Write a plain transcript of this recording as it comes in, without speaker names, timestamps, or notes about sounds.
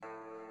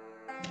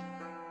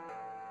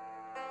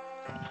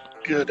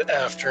Good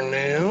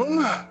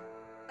afternoon.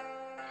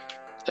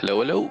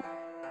 Hello, hello.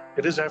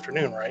 It is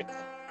afternoon, right?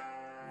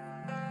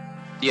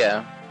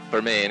 Yeah,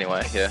 for me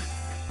anyway, yeah.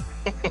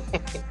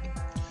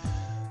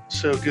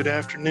 So, good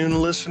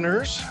afternoon,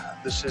 listeners.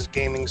 This is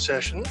Gaming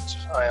Sessions.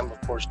 I am,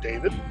 of course,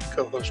 David,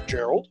 co-host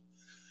Gerald.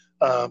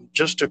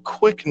 Just a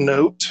quick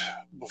note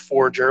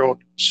before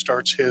Gerald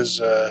starts his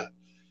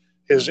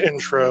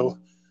intro.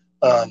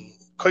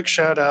 Quick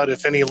shout out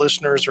if any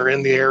listeners are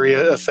in the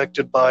area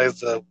affected by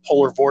the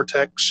polar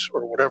vortex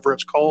or whatever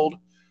it's called.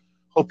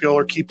 Hope y'all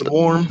are keeping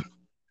warm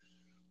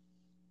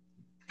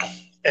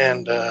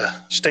and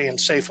staying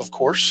safe, of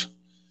course.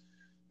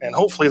 And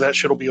hopefully that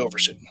shit will be over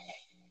soon.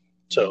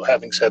 So,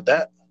 having said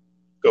that,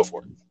 go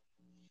for it.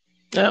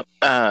 Yep.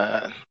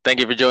 Thank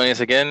you for joining us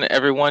again,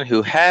 everyone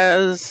who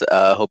has.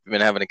 Hope you've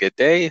been having a good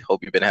day.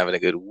 Hope you've been having a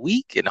good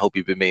week, and hope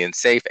you've been being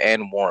safe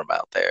and warm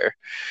out there.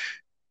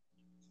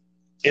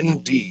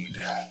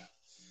 Indeed.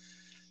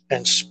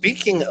 And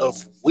speaking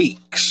of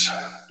weeks,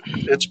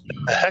 it's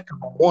been a heck of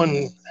a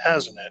one,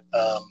 hasn't it?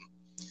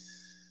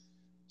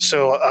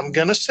 So I'm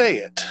going to say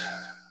it.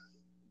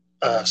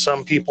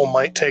 Some people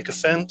might take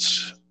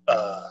offense.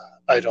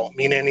 I don't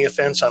mean any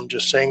offense. I'm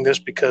just saying this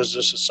because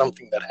this is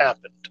something that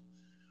happened.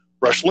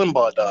 Rush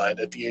Limbaugh died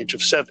at the age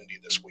of 70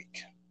 this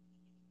week.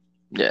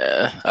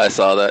 Yeah, I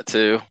saw that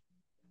too.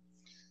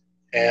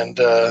 And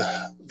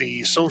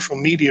the social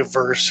media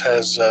verse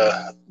has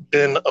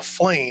been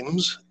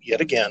aflames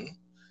yet again.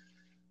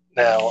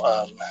 Now,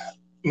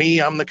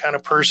 I'm the kind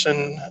of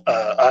person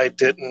I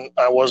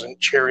wasn't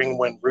cheering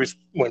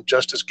when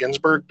Justice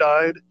Ginsburg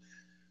died.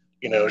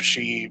 You know,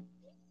 she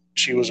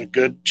was a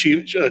good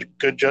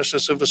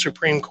justice of the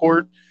Supreme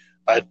Court.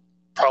 I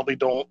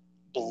don't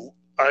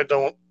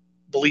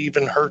believe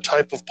in her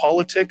type of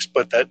politics,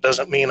 but that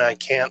doesn't mean I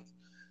can't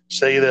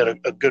say that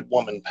a good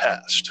woman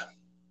passed.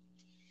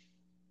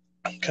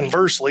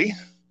 Conversely,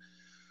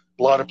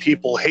 a lot of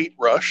people hate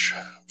Rush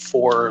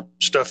for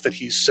stuff that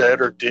he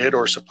said or did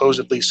or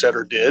supposedly said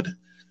or did.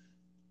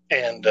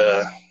 And,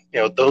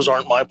 those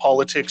aren't my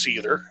politics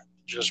either.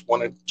 Just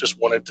wanted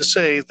to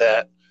say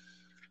that,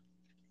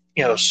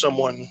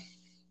 someone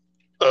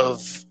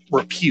of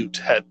repute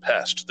had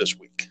passed this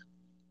week.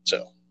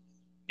 So,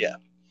 yeah.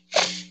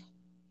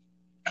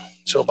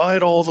 So bye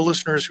to all the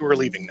listeners who are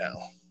leaving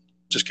now.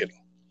 Just kidding.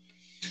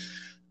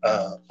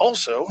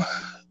 Also,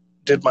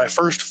 did my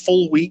first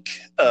full week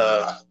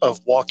of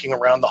walking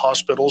around the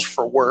hospitals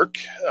for work.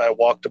 I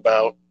walked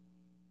about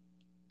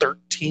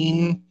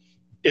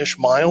 13-ish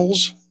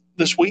miles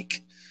this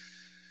week.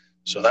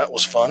 So that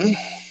was fun.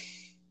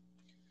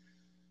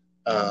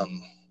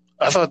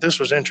 I thought this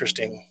was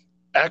interesting.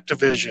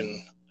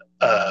 Activision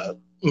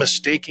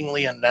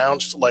mistakenly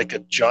announced like a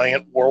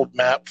giant world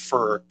map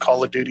for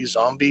Call of Duty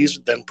Zombies,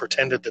 then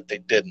pretended that they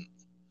didn't.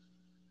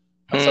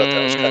 I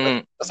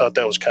thought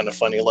that was kind of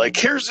funny. Like,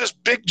 here's this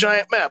big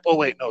giant map. Oh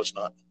wait, no, it's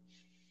not.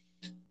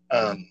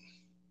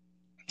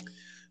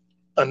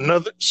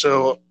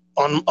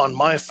 On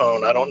my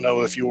phone, I don't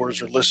know if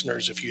yours or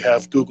listeners, if you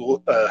have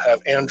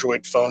have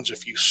Android phones,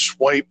 if you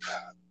swipe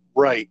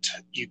right,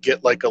 you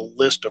get like a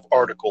list of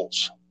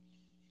articles.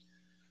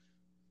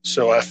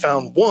 So I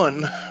found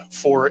one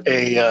for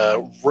a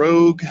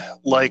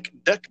rogue-like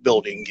deck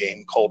building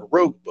game called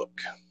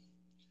Roguebook.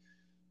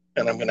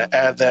 And I'm going to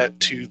add that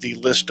to the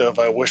list of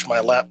I wish my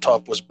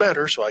laptop was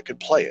better so I could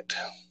play it.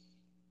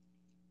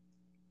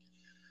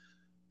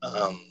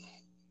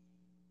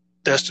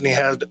 Destiny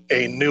had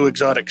a new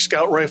exotic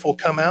scout rifle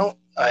come out.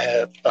 I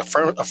had a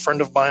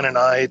friend of mine and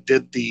I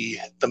did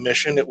the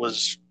mission. It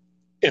was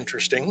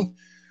interesting.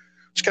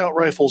 Scout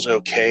rifle's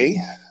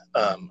okay.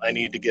 I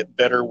need to get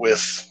better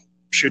with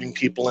shooting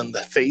people in the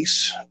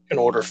face in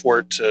order for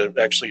it to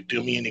actually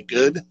do me any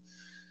good.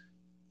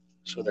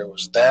 So there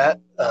was that.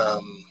 I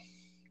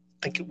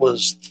think it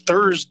was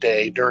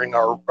Thursday during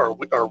our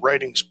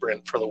writing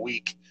sprint for the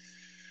week.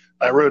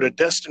 I wrote a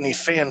Destiny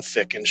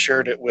fanfic and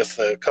shared it with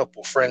a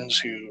couple friends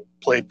who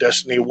played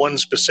Destiny, one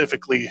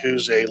specifically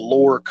who's a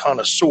lore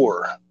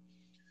connoisseur.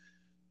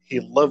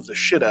 He loved the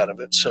shit out of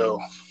it, so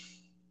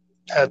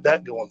had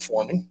that going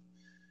for me.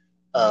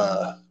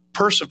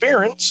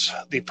 Perseverance,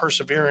 what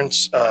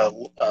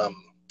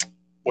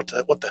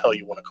the hell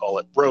you want to call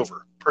it,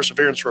 rover,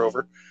 Perseverance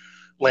rover,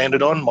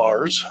 landed on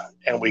Mars,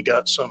 and we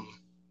got some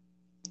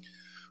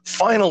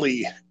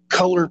finally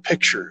color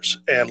pictures,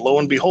 and lo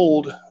and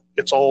behold,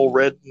 it's all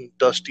red and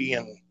dusty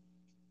and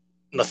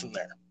nothing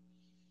there.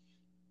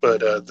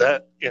 But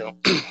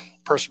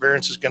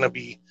Perseverance is going to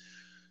be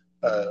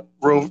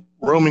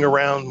roaming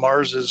around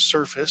Mars's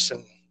surface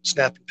and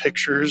snapping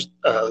pictures.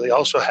 They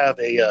also have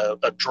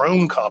a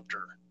drone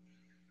copter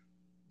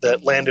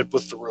that landed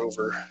with the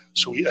rover,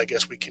 so I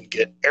guess we can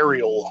get better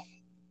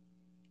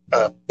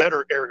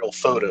aerial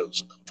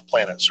photos of the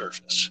planet's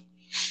surface.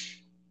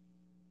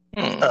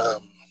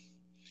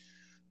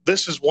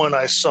 This is one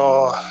I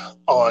saw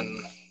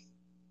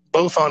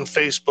both on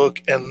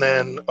Facebook and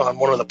then on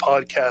one of the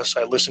podcasts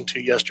I listened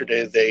to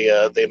yesterday.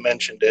 They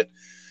mentioned it.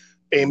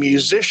 A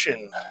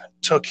musician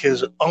took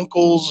his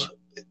uncle's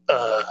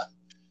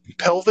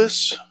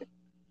pelvis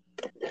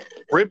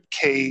rib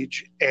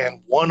cage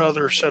and one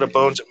other set of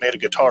bones and made a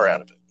guitar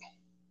out of it.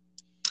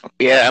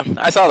 Yeah,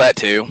 I saw that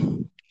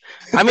too.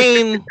 I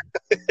mean,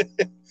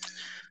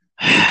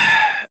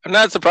 I'm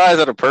not surprised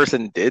that a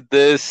person did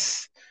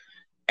this.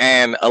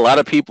 And a lot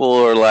of people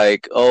are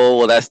like, oh,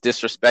 well, that's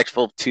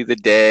disrespectful to the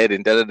dead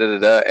and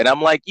da-da-da-da-da. And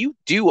I'm like, you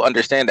do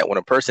understand that when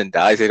a person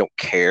dies, they don't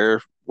care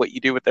what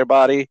you do with their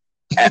body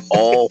at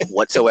all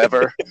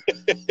whatsoever.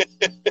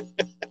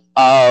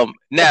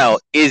 Now,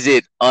 is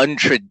it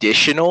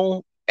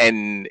untraditional?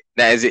 And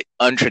now, is it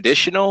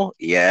untraditional?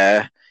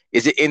 Yeah.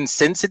 Is it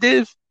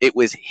insensitive? It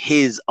was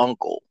his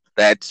uncle.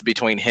 That's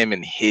between him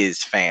and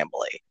his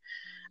family.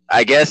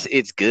 I guess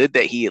it's good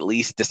that he at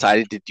least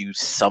decided to do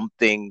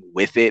something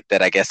with it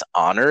that I guess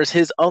honors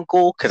his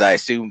uncle, because I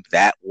assume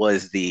that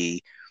was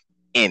the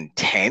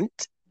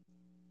intent.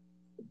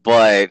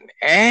 But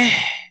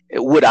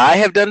would I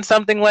have done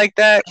something like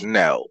that?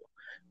 No.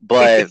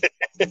 But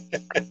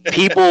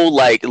people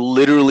like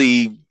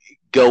literally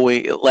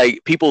going,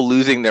 like people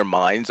losing their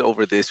minds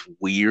over this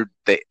weird,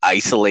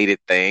 isolated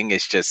thing.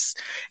 It's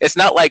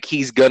not like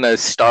he's gonna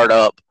start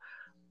up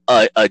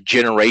a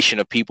generation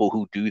of people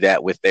who do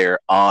that with their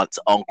aunts,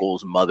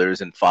 uncles, mothers,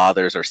 and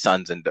fathers, or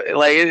sons, and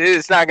like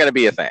it's not going to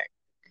be a thing.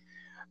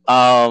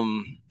 So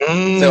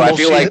I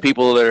feel like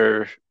people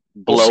are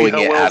blowing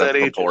it out of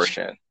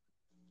proportion.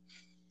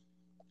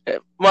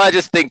 Well, I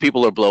just think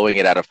people are blowing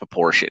it out of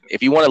proportion.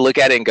 If you want to look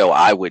at it and go,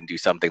 I wouldn't do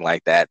something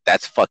like that,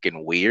 that's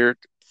fucking weird.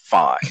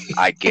 Fine,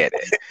 I get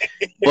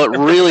it. But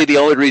really, the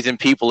only reason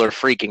people are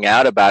freaking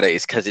out about it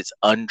is because it's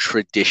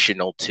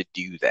untraditional to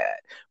do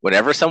that.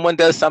 Whenever someone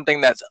does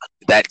something that's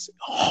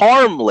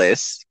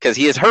harmless, because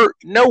he has hurt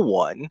no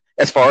one,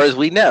 as far as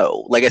we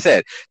know. Like I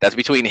said, that's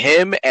between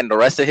him and the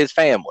rest of his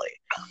family.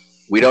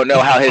 We don't know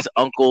how his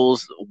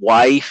uncle's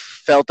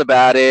wife felt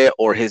about it,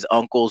 or his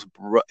uncle's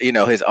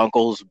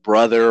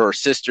brother or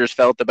sisters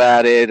felt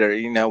about it, or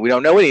we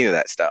don't know any of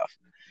that stuff.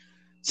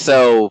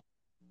 So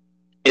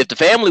if the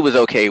family was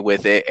okay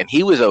with it and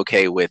he was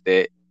okay with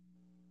it,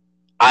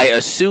 I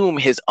assume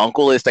his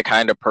uncle is the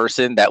kind of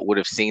person that would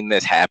have seen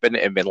this happen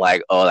and been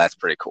like, oh, that's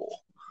pretty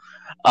cool.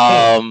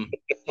 At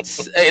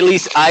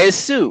least I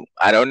assume.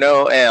 I don't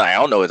know. And I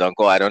don't know his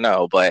uncle. I don't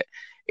know. But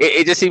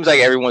it just seems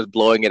like everyone's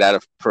blowing it out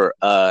of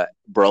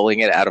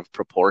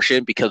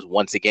proportion, because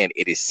once again,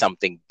 it is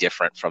something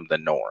different from the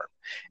norm.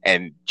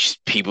 And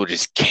people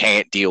just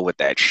can't deal with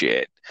that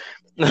shit.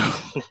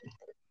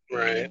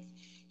 Right.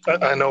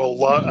 I know a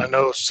lot. I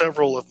know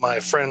several of my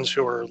friends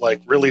who are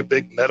like really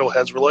big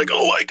metalheads were like,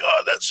 "Oh my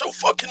god, that's so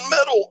fucking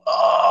metal!"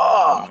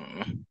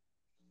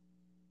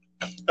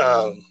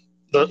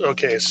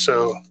 Okay,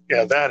 so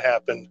yeah, that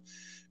happened,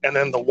 and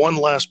then the one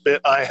last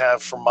bit I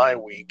have for my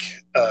week,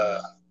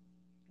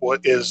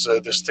 what is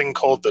this thing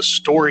called the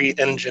Story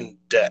Engine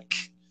deck?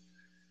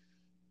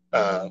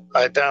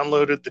 I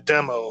downloaded the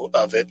demo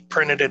of it,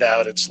 printed it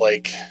out. There's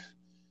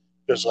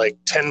like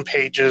 10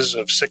 pages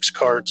of 6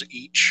 cards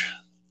each.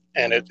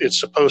 And it's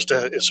supposed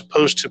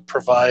to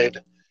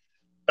provide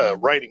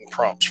writing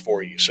prompts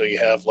for you. So you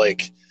have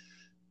like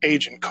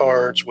agent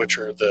cards, which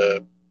are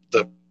the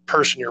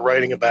person you're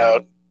writing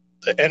about,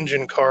 the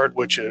engine card,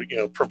 which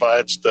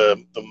provides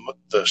the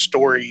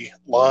story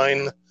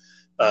line.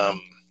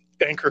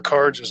 Anchor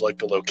cards is like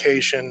the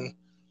location.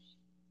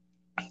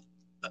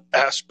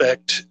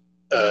 Aspect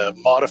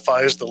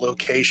modifies the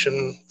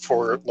location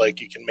for,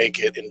 like, you can make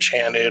it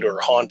enchanted or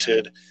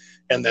haunted.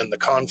 And then the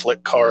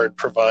conflict card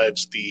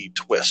provides the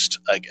twist,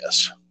 I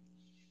guess.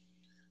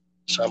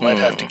 So I might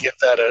have to give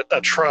that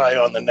a try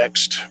on the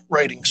next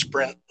writing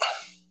sprint.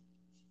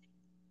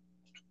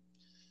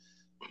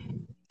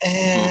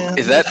 And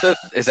is that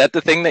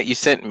the thing that you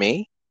sent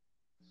me?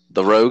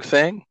 The Rogue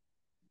thing?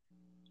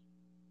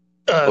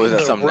 Or was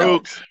that something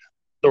else?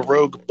 The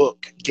Rogue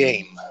book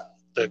game,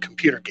 the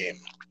computer game.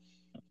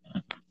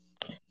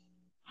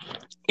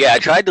 Yeah, I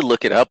tried to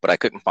look it up, but I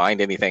couldn't find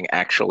anything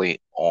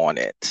actually on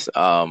it.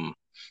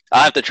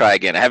 I'll have to try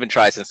again. I haven't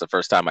tried since the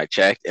first time I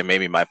checked, and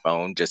maybe my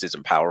phone just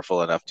isn't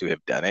powerful enough to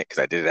have done it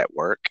because I did it at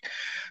work.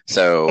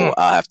 So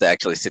I'll have to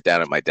actually sit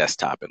down at my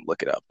desktop and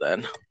look it up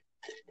then.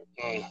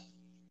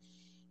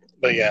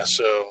 But yeah,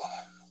 so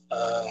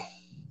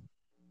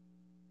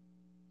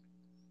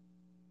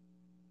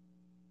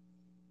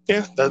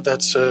yeah,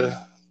 that's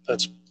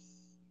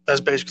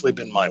basically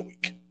been my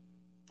week.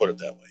 Put it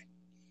that way.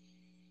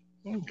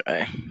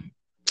 Okay.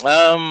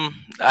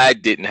 I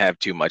didn't have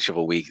too much of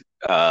a week.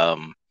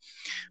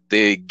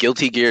 The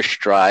Guilty Gear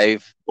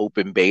Strive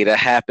open beta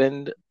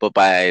happened, but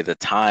by the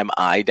time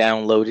I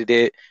downloaded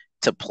it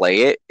to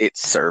play it,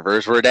 its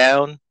servers were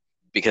down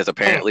because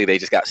apparently they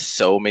just got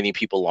so many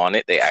people on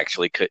it, they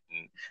actually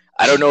couldn't.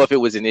 I don't know if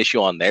it was an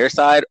issue on their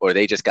side or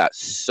they just got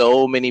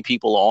so many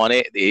people on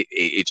it,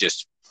 it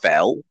just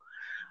fell.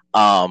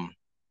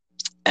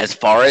 As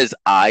far as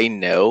I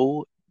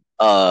know,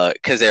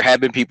 because there have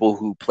been people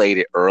who played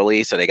it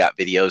early, so they got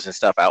videos and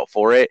stuff out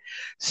for it.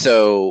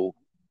 So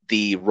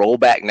the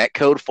rollback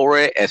netcode for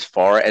it, as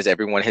far as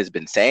everyone has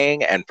been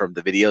saying, and from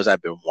the videos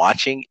I've been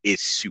watching,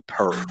 is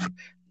superb.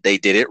 They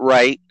did it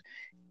right.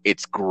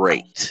 It's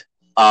great.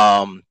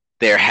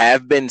 There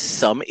have been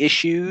some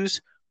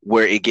issues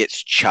where it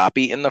gets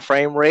choppy in the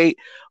frame rate,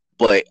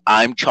 but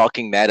I'm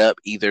chalking that up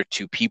either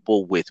to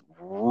people with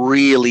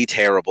really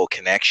terrible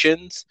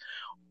connections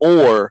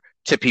or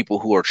to people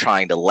who are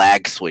trying to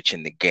lag switch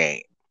in the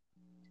game,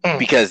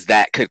 because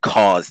that could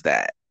cause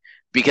that.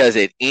 Because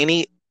at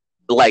any,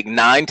 like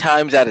 9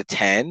 times out of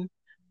 10,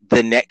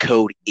 the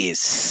netcode is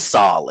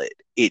solid.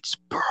 It's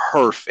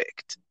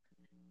perfect.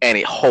 And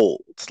it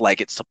holds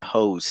like it's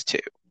supposed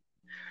to.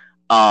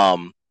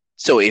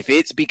 So if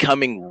it's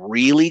becoming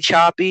really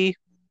choppy,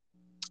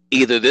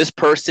 either this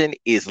person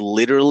is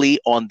literally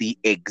on the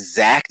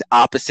exact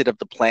opposite of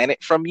the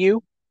planet from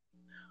you,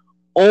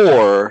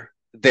 or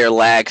they're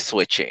lag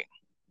switching.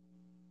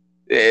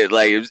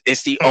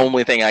 It's the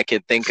only thing I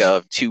can think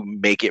of to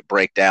make it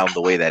break down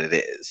the way that it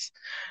is.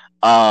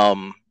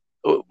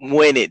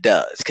 When it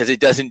does, because it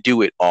doesn't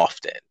do it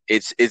often.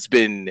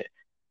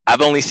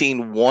 I've only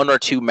seen 1 or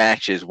 2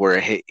 matches where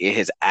it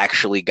has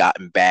actually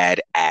gotten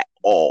bad at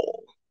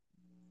all.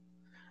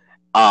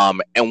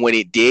 And when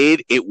it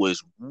did, it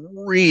was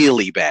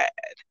really bad.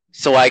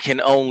 So I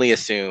can only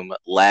assume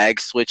lag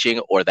switching,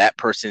 or that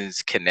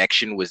person's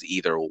connection was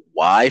either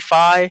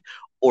Wi-Fi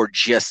or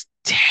just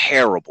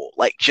terrible,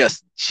 like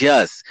just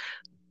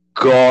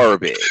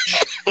garbage.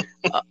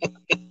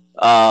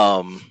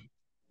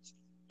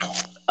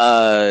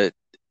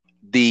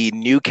 The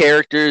new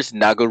characters,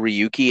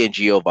 Nagoriyuki and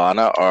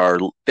Giovanna, are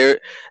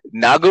there.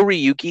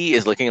 Nagoriyuki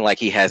is looking like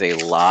he has a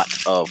lot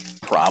of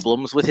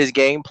problems with his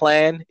game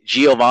plan.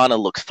 Giovanna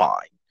looks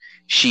fine.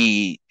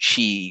 She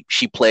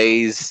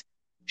plays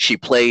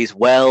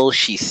well.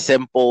 She's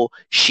simple.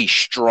 She's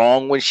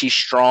strong when she's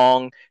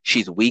strong.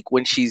 She's weak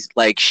when she's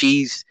a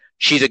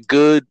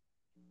good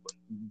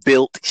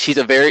built. She's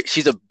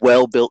a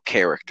well built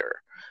character.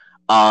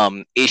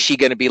 Is she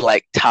going to be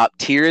like top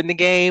tier in the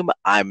game?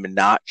 I'm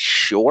not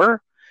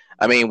sure.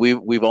 I mean,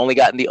 we've only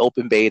gotten the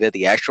open beta.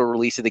 The actual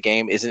release of the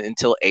game isn't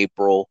until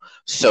April,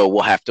 so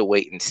we'll have to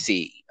wait and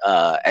see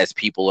as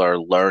people are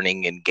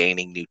learning and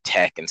gaining new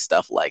tech and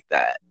stuff like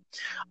that.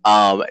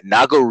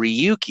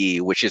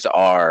 Nagoriyuki, which is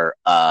our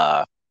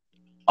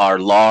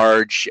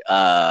large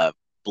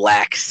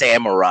black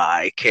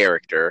samurai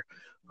character,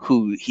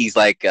 who he's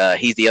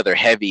the other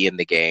heavy in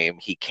the game.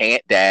 He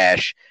can't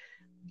dash.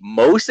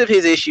 Most of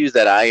his issues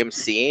that I am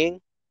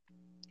seeing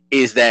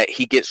is that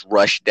he gets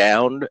rushed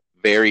down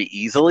very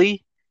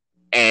easily,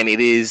 and it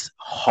is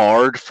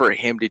hard for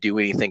him to do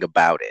anything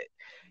about it.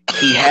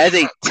 He has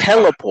a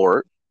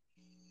teleport.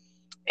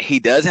 He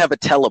does have a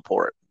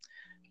teleport.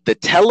 The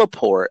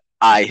teleport,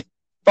 I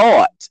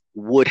thought,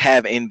 would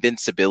have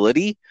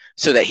invincibility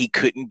so that he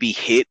couldn't be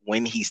hit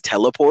when he's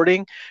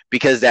teleporting,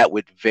 because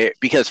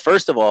because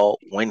first of all,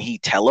 when he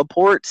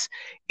teleports,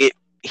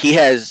 he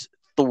has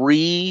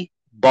 3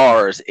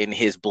 bars in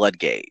his blood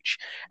gauge,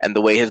 and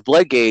the way his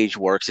blood gauge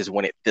works is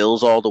when it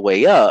fills all the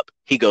way up,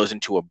 he goes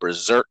into a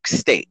berserk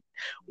state.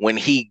 When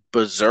he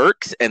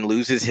berserks and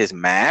loses his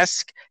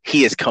mask,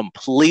 he is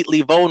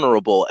completely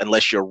vulnerable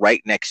unless you're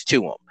right next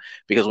to him,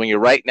 because when you're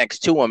right next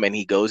to him and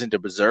he goes into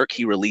berserk,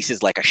 he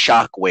releases like a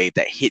shockwave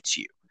that hits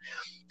you.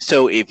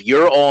 So if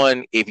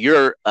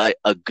you're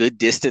a good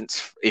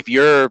distance, if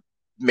you're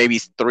maybe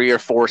 3 or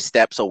 4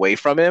 steps away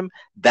from him,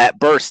 that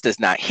burst does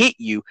not hit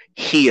you.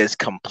 He is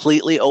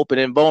completely open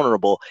and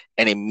vulnerable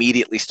and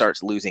immediately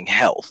starts losing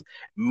health,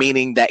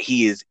 meaning that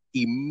he is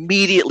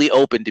immediately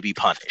open to be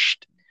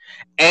punished.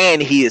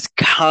 And he is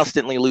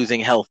constantly losing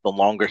health the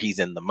longer he's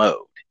in the mode.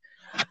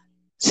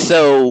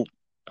 So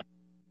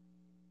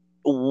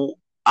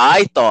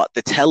I thought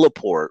the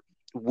teleport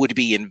would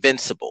be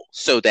invincible,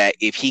 so that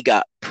if he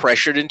got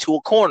pressured into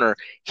a corner,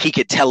 he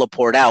could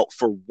teleport out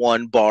for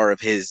 1 bar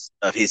of his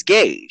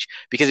gauge.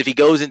 Because if he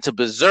goes into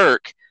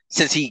berserk,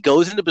 since he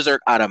goes into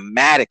berserk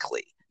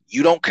automatically,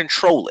 you don't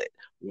control it.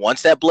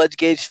 Once that blood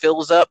gauge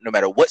fills up, no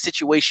matter what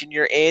situation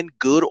you're in,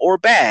 good or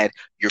bad,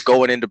 you're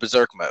going into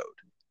berserk mode.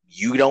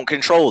 You don't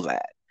control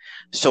that.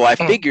 So I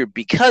figured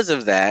because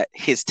of that,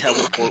 his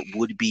teleport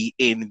would be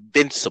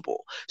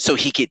invincible. So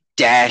he could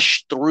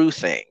dash through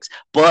things,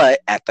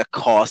 but at the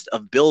cost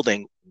of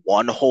building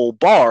 1 whole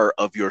bar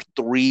of your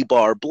 3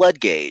 bar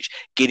blood gauge,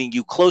 getting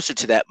you closer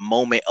to that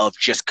moment of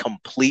just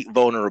complete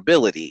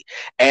vulnerability.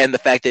 And the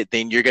fact that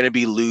then you're going to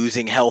be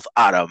losing health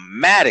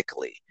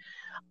automatically.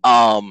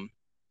 I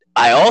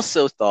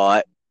also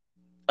thought,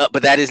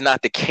 but that is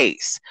not the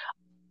case.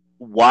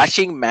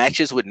 Watching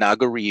matches with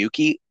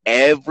Nagoriyuki,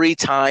 every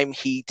time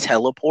he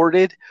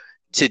teleported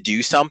to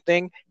do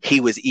something, he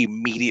was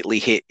immediately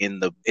hit in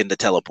the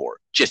teleport.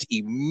 Just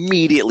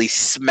immediately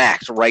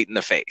smacked right in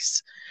the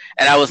face.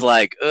 And I was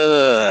like,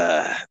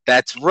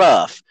 that's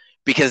rough,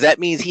 because that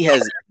means he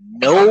has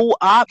no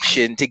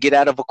option to get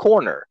out of a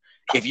corner.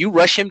 If you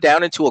rush him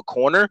down into a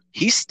corner,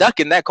 he's stuck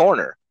in that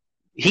corner.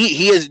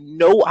 He has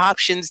no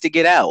options to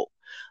get out.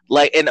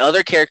 And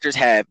other characters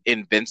have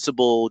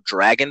invincible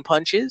dragon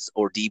punches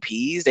or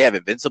DPs. They have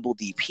invincible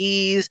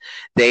DPs.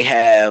 They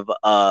have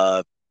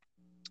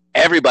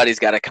everybody's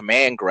got a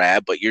command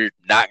grab, but you're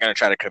not going to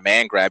try to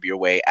command grab your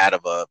way out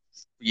of a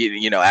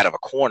out of a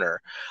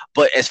corner.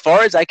 But as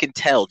far as I can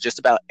tell, just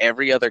about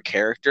every other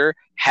character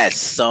has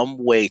some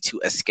way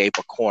to escape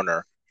a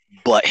corner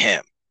but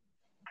him.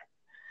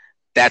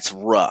 That's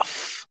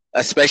rough,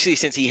 especially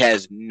since he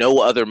has no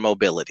other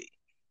mobility.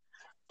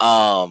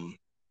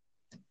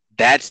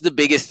 That's the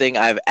biggest thing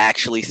I've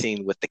actually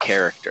seen with the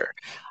character.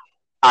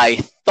 I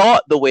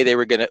thought the way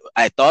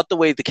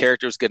the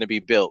character was going to be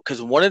built,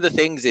 because one of the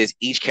things is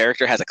each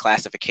character has a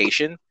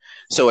classification.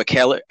 So a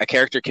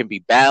character can be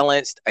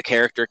balanced, a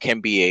character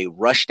can be a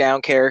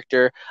rushdown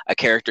character, a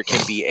character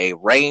can be a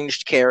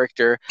ranged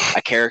character,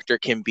 a character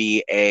can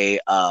be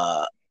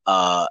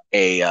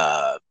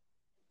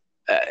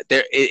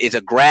there is a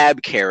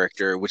grab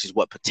character, which is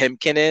what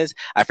Potemkin is.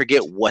 I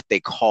forget what they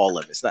call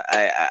him. It's not.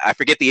 I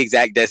forget the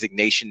exact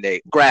designation.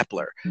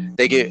 Grappler.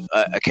 They get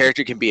a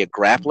character can be a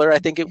grappler. I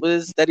think it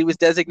was that he was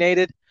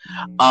designated.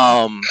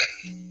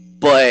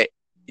 But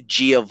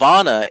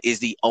Giovanna is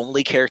the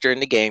only character in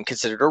the game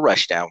considered a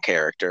rushdown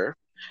character,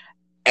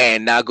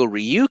 and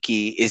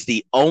Nagoriyuki is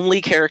the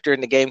only character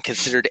in the game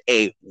considered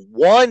a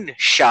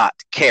one-shot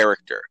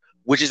character,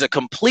 which is a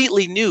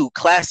completely new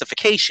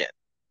classification.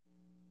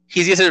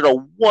 He's considered a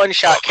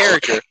one-shot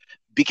character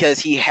because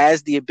he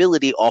has the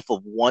ability off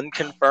of one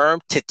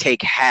confirm to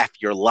take half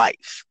your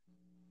life.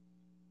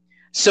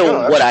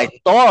 So what I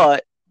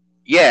thought,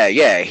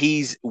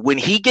 he's when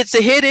he gets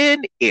a hit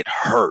in, it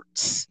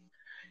hurts.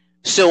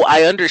 So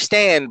I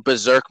understand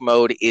Berserk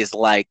mode is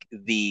like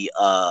the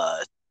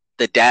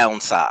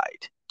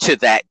downside to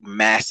that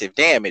massive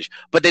damage.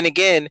 But then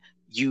again,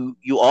 you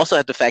also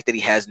have the fact that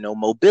he has no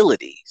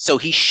mobility. So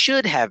he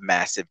should have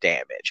massive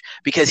damage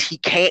because he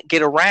can't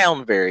get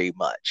around very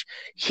much.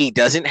 He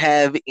doesn't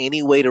have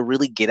any way to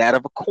really get out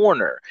of a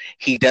corner.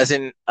 He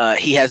doesn't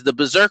he has the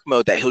Berserk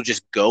mode that he'll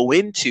just go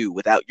into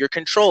without your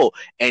control,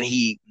 and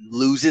he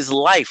loses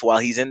life while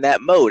he's in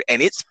that mode,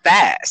 and it's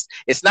fast.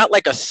 It's not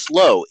like a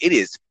slow, it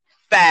is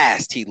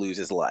fast he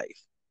loses life.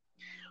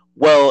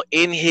 Well,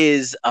 in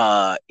his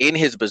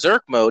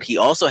Berserk mode, he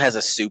also has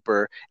a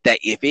super that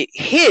if it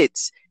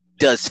hits,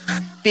 does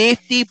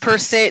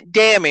 50%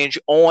 damage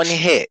on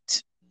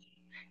hit,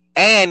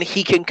 and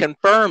he can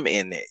confirm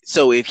in it.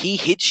 So if he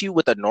hits you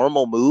with a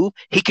normal move,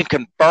 he can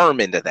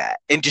confirm into that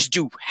and just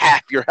do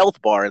half your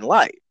health bar in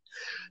life.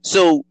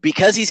 So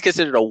because he's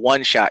considered a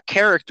one-shot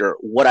character,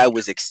 what I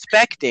was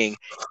expecting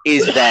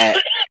is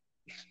that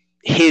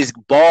his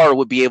bar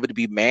would be able to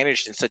be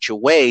managed in such a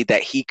way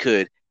that he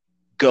could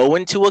go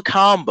into a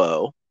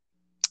combo,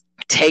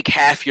 take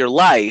half your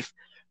life.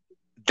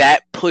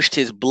 That pushed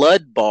his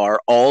blood bar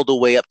all the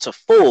way up to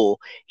full.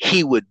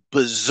 He would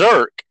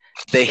berserk.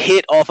 The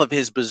hit off of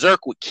his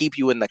berserk would keep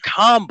you in the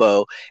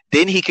combo.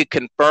 Then he could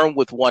confirm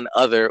with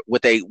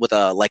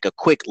a like a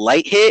quick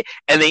light hit,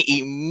 and then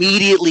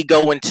immediately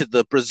go into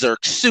the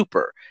berserk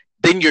super.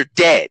 Then you're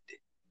dead,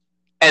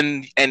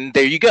 and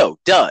there you go,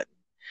 done.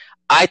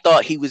 I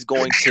thought he was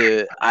going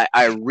to.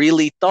 I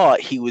really thought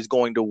he was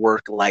going to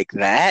work like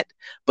that,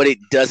 but it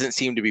doesn't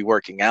seem to be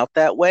working out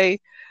that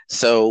way.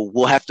 So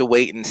we'll have to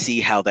wait and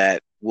see how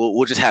that.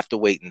 We'll just have to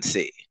wait and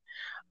see.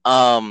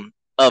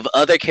 Of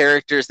other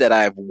characters that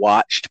I've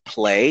watched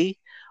play,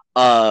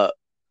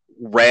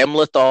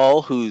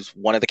 Ramlethal, who's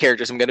one of the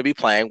characters I'm going to be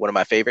playing, one of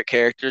my favorite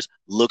characters,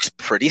 looks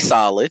pretty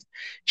solid.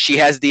 She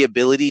has the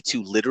ability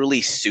to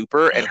literally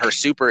super, and her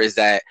super is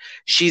that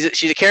she's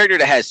a character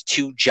that has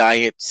two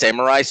giant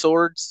samurai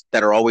swords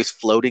that are always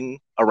floating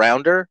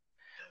around her.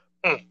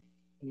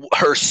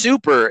 Her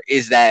super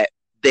is that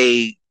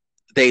they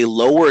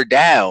lower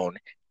down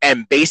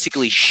and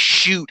basically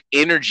shoot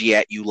energy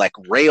at you like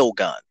rail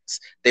guns.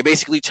 They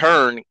basically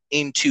turn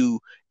into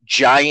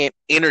giant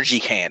energy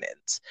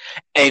cannons,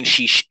 and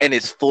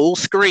it's full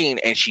screen,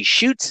 and she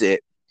shoots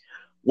it.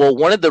 Well,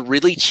 one of the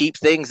really cheap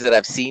things that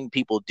I've seen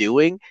people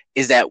doing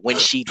is that when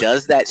she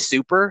does that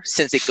super,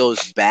 since it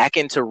goes back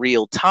into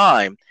real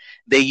time,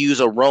 they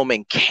use a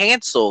Roman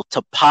cancel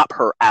to pop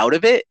her out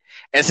of it.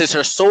 And since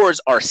her swords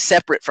are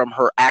separate from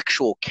her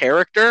actual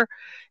character,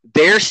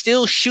 they're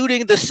still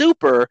shooting the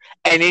super,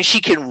 and then she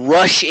can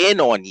rush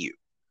in on you.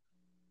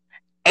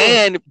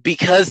 And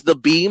because the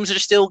beams are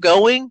still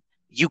going,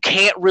 you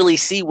can't really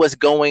see what's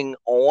going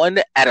on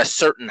at a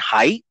certain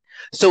height.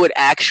 So it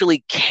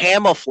actually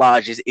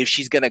camouflages if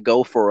she's going to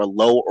go for a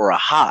low or a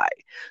high.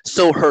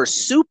 So her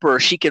super,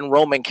 she can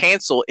Roman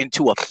cancel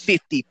into a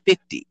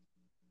 50-50.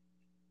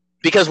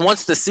 Because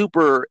once the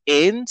super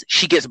ends,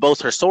 she gets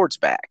both her swords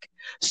back.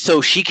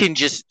 So she can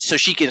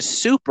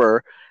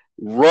super,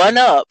 run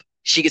up,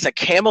 she gets a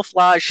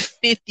camouflage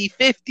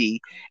 50-50,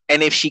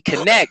 and if she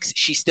connects,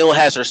 she still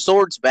has her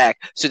swords back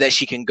so that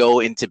she can go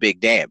into big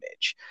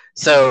damage.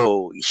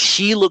 So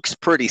she looks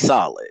pretty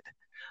solid.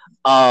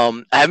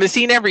 I haven't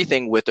seen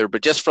everything with her,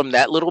 but just from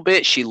that little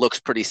bit, she looks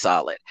pretty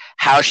solid.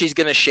 How she's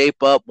going to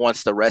shape up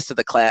once the rest of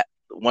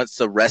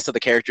the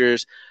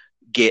characters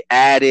get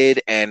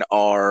added and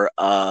are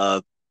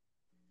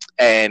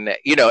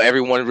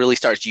everyone really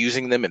starts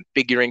using them and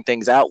figuring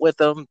things out with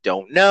them,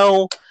 don't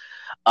know.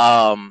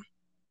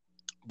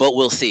 but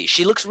we'll see.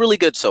 She looks really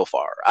good so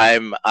far.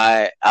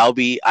 I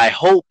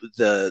hope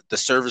the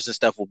servers and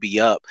stuff will be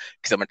up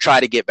because I'm gonna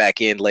try to get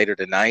back in later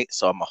tonight.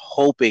 So I'm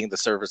hoping the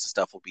servers and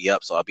stuff will be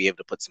up so I'll be able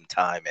to put some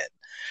time in.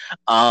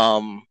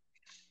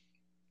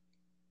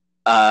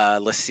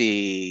 Let's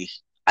see.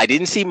 I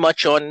didn't see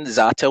much on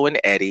Zato and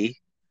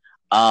Eddie.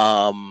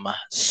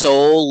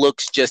 Soul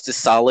looks just as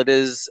solid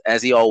as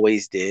he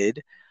always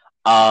did.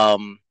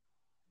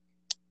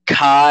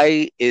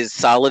 Kai is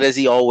solid as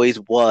he always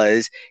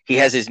was. He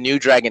has his new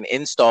dragon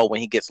install when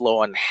he gets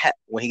low on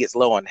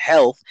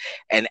health,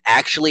 and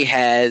actually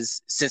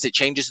has, since it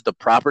changes the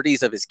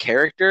properties of his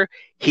character,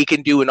 he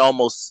can do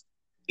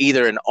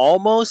either an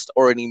almost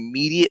or an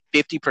immediate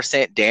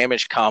 50%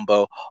 damage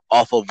combo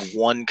off of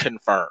one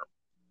confirm.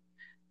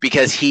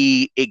 Because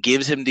it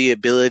gives him the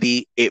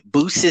ability, it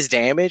boosts his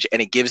damage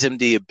and it gives him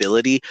the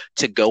ability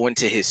to go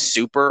into his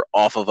super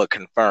off of a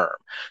confirm.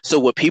 So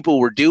what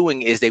people were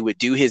doing is they would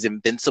do his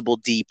invincible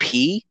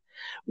DP,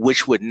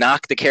 which would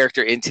knock the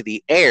character into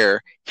the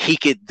air. He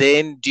could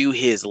then do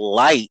his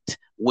light,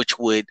 which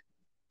would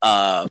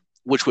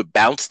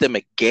bounce them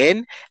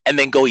again and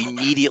then go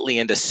immediately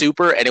into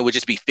super, and it would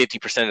just be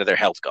 50% of their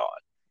health gone.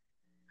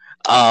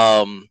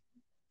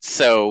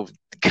 So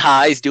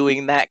Kai's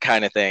doing that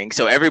kind of thing.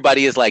 So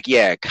everybody is like,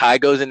 yeah, Kai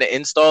goes into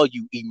install,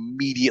 you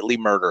immediately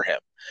murder him.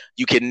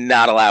 You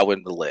cannot allow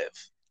him to live.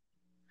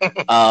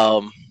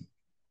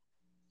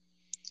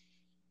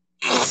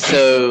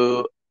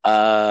 So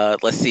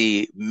let's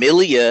see.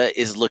 Milia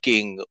is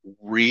looking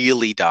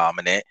really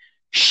dominant.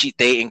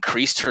 They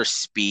increased her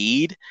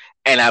speed,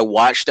 and I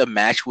watched a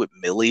match with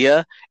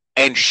Milia,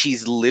 and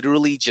she's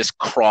literally just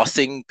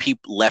crossing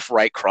people left,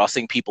 right,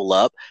 crossing people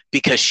up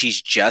because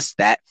she's just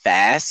that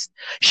fast.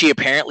 She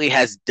apparently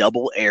has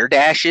double air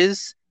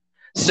dashes.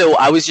 So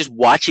I was just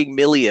watching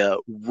Milia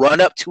run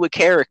up to a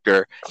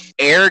character,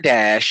 air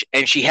dash,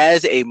 and she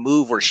has a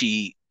move where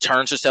she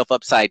turns herself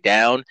upside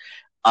down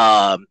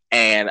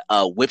and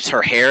whips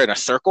her hair in a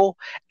circle,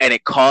 and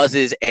it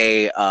causes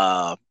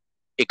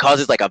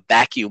like a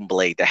vacuum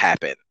blade to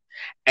happen.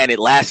 And it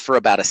lasts for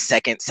about a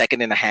second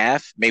and a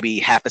half, maybe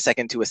half a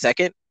second to a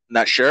second,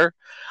 not sure.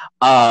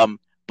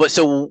 But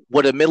so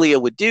what Amelia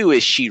would do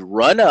is she'd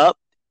run up,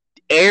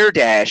 air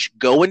dash,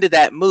 go into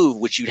that move,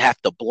 which you'd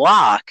have to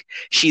block.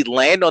 She'd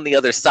land on the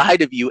other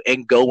side of you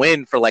and go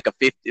in for like a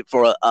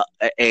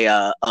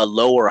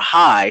lower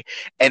high.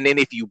 And then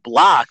if you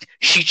blocked,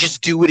 she'd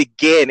just do it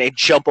again and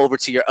jump over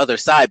to your other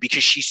side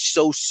because she's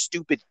so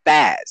stupid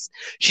fast.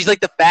 She's like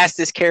the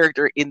fastest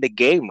character in the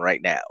game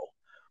right now.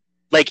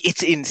 Like,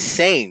 it's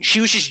insane.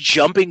 She was just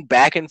jumping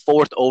back and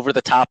forth over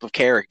the top of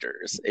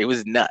characters. It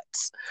was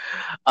nuts.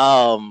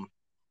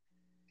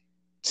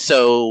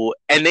 So,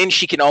 and then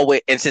she can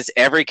always, and since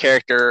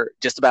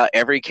just about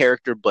every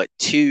character but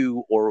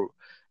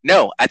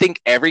I think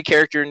every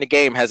character in the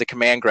game has a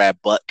command grab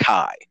but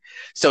Kai.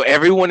 So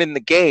everyone in the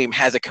game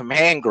has a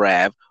command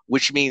grab,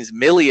 which means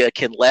Milia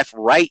can left,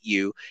 right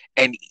you,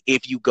 and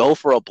if you go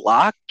for a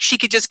block, she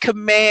could just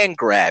command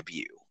grab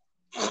you.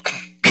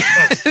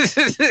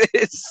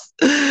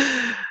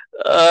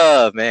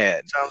 Oh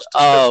man.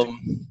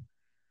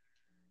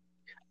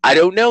 I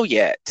don't know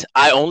yet.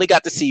 I only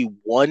got to see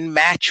one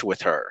match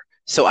with her,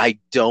 so I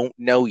don't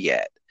know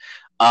yet.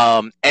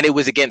 And it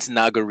was against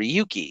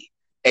Nagoriyuki,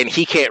 and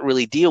he can't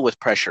really deal with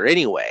pressure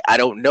anyway. I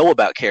don't know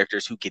about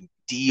characters who can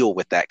deal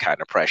with that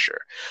kind of pressure.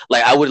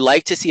 Like, I would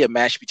like to see a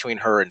match between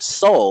her and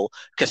Soul,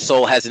 because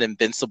Soul has an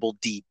invincible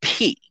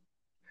DP,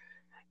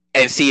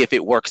 and see if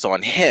it works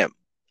on him.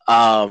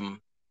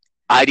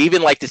 I'd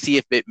even like to see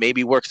if it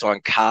maybe works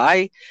on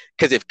Kai,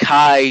 because if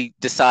Kai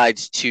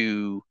decides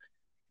to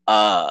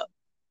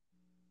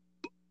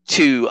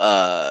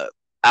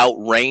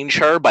outrange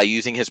her by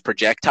using his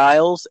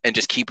projectiles and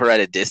just keep her at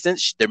a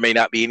distance, there may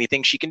not be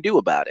anything she can do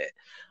about it.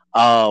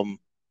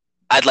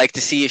 I'd like to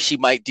see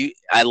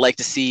I'd like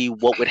to see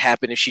what would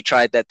happen if she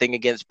tried that thing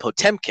against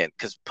Potemkin,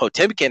 because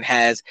Potemkin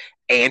has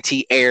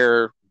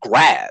anti-air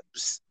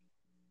grabs.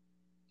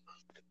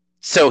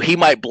 So he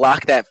might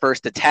block that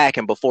first attack,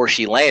 and before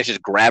she lands,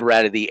 just grab her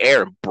out of the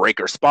air and break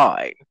her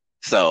spine.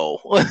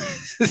 So,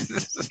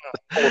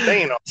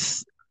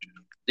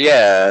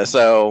 yeah.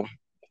 So,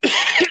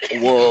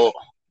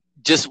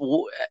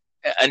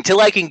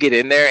 until I can get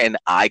in there and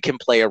I can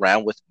play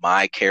around with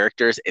my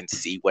characters and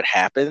see what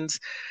happens,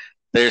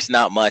 there's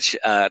not much.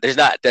 There's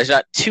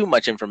not too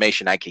much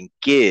information I can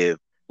give,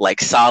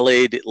 like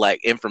solid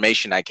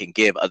information I can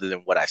give other than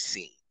what I've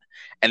seen,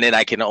 and then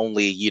I can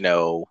only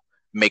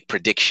make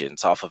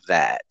predictions off of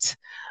that.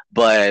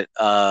 But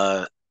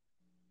I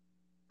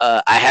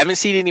haven't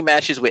seen any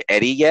matches with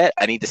Eddie yet.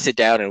 I need to sit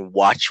down and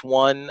watch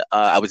one.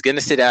 I was going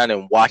to sit down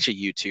and watch a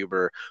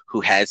YouTuber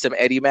who had some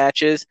Eddie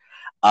matches.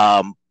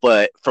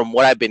 But from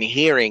what I've been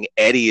hearing,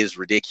 Eddie is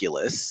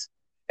ridiculous.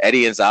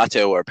 Eddie and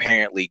Zato are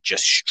apparently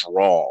just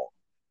strong.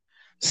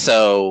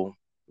 So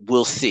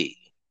we'll see.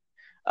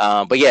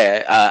 But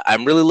yeah,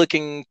 I'm really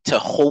looking to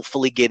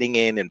hopefully getting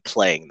in and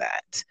playing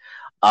that.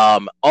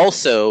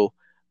 Also,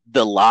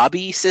 the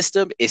lobby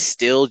system is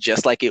still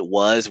just like it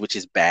was, which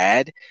is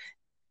bad.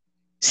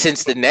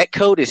 Since the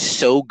netcode is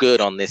so good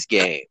on this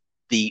game,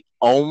 the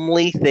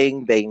only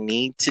thing they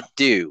need to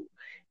do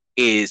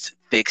is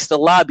fix the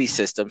lobby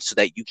system so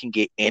that you can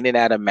get in and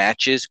out of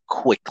matches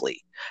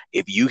quickly.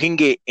 If you can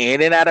get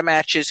in and out of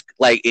matches,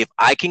 like if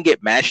I can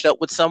get matched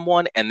up with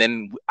someone and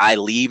then I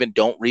leave and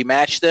don't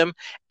rematch them,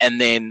 and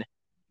then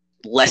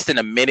less than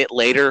a minute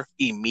later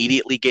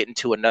immediately get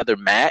into another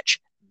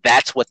match,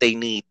 that's what they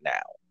need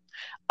now.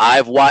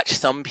 I've watched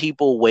some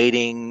people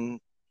waiting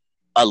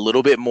a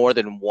little bit more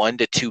than 1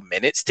 to 2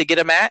 minutes to get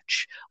a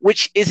match,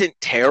 which isn't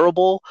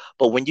terrible,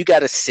 but when you got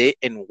to sit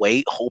and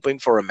wait hoping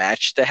for a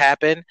match to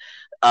happen,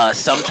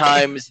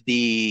 sometimes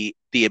the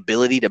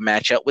ability to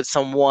match up with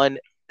someone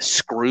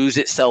screws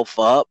itself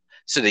up,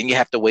 so then you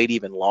have to wait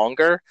even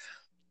longer.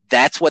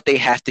 That's what they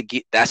have to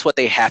get. That's what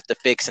they have to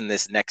fix in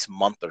this next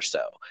month or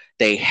so.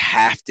 They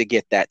have to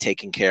get that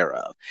taken care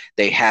of.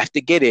 They have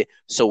to get it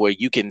so where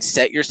you can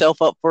set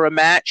yourself up for a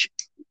match,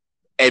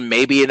 and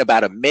maybe in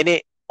about a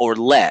minute or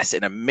less,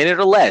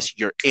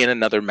 you're in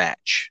another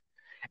match,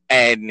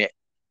 and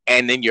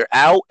then you're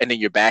out, and then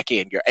you're back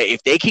in.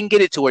 If they can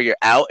get it to where you're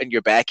out and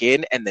you're back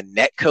in, and the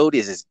net code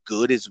is as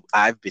good as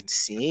I've been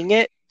seeing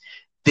it,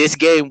 this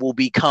game will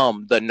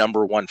become the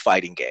number one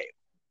fighting game.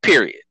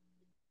 Period.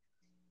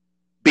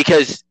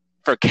 Because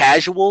for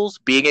casuals,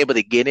 being able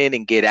to get in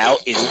and get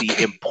out is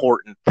the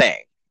important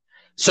thing.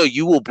 So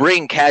you will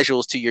bring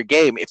casuals to your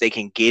game if they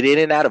can get in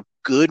and out of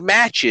good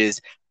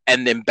matches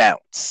and then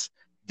bounce.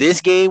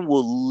 This game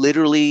will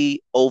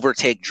literally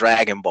overtake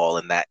Dragon Ball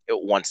in that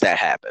once that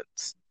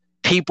happens.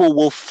 People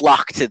will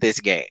flock to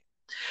this game.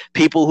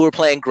 People who are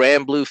playing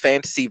Grand Blue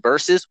Fantasy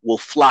Versus will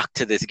flock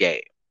to this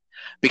game.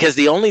 Because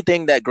the only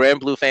thing that Grand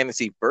Blue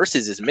Fantasy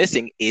Versus is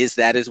missing is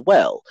that as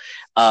well.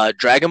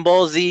 Dragon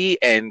Ball Z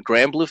and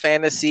Grand Blue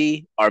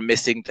Fantasy are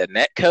missing the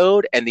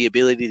netcode and the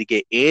ability to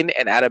get in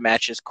and out of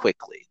matches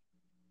quickly.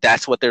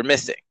 That's what they're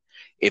missing.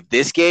 If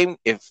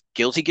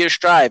Guilty Gear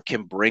Strive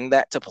can bring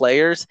that to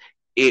players,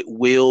 it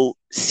will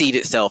seed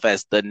itself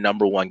as the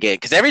number one game.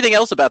 Because everything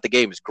else about the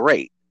game is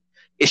great.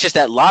 It's just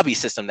that lobby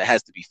system that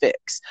has to be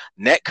fixed.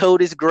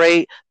 Netcode is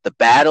great. The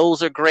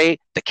battles are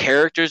great. The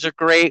characters are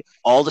great.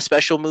 All the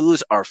special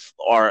moves are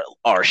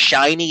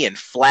shiny and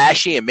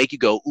flashy and make you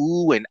go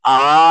ooh and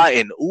ah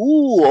and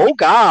ooh, oh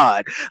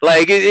god!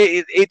 Like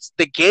it's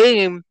the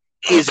game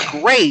is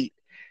great.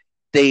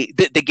 The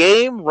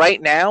game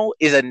right now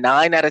is a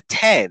 9 out of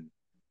 10.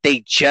 They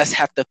just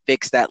have to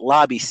fix that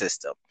lobby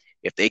system.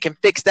 If they can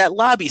fix that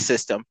lobby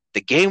system,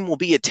 the game will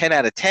be a 10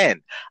 out of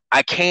 10.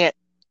 I can't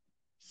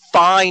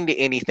find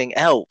anything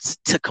else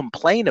to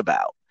complain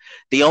about.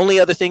 The only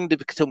other thing to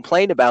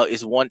complain about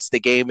is once the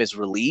game is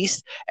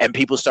released and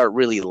people start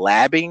really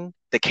labbing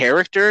the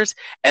characters,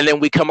 and then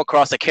we come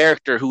across a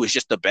character who is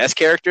just the best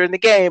character in the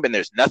game, and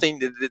there's nothing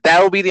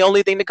that will be the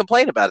only thing to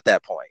complain about at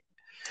that point.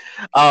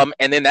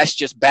 And then that's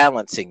just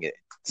balancing it.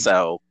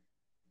 So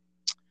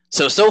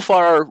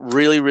far,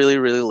 really, really,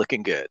 really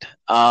looking good.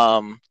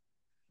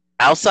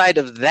 Outside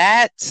of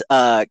that,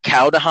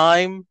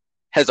 Kaldheim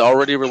has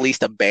already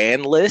released a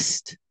ban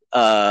list.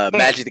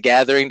 Magic the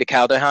Gathering, the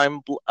Kaldheim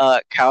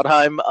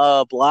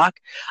block.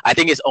 I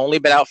think it's only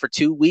been out for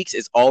 2 weeks.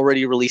 It's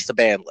already released a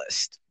ban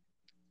list.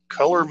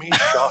 Color me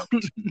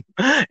shocked.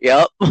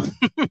 Yep.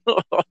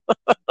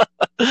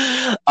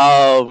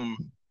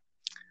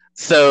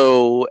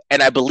 So,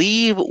 and I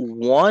believe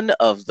one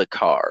of the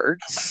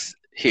cards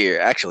here,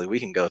 actually, we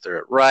can go through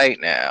it right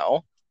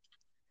now.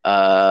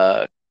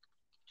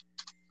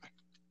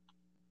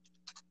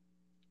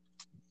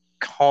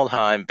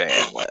 Kaldheim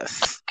ban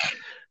list.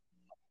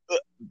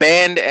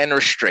 Banned and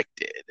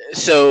restricted.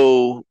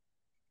 So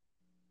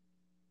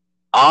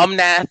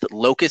Omnath,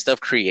 Locust of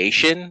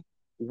Creation,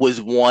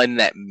 was one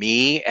that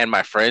me and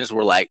my friends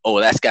were like, oh,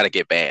 that's got to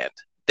get banned.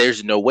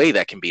 There's no way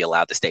that can be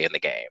allowed to stay in the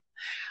game.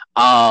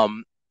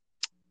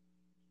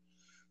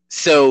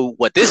 So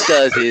what this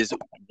does is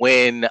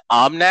when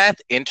Omnath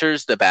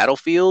enters the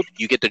battlefield,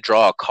 you get to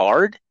draw a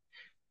card.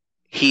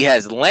 He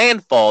has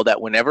landfall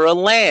that whenever a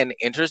land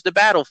enters the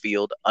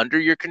battlefield under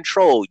your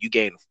control, you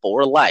gain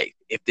 4 life.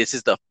 If this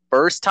is the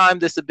first time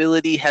this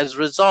ability has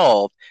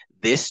resolved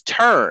this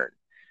turn,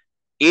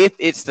 if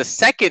it's the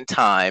second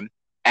time,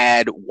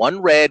 add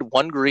 1 red,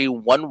 1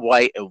 green, 1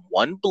 white, and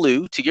 1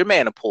 blue to your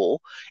mana pool.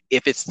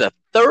 If it's the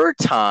third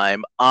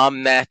time,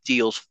 Omnath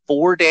deals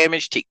 4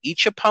 damage to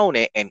each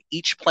opponent and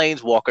each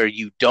planeswalker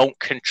you don't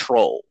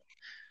control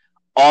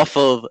off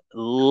of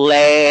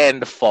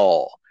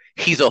landfall.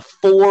 He's a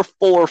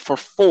 4/4 for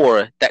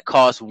 4 that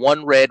costs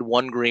 1 red,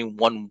 1 green,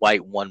 1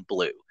 white, 1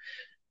 blue.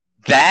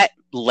 That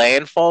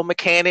landfall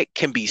mechanic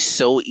can be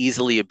so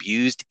easily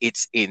abused.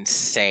 It's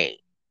insane.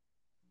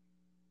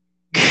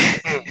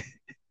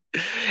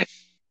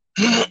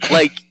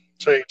 Like,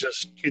 so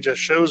he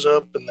just shows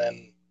up and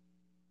then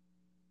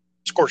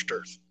scorched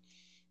earth.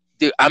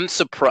 Dude, I'm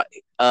surprised.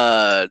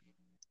 I'm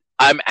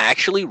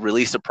actually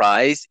really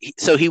surprised.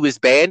 So he was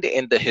banned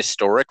in the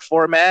historic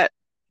format.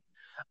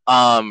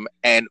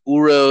 And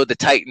Uro, the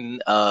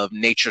Titan of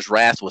Nature's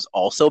Wrath, was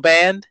also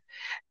banned.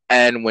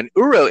 And when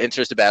Uro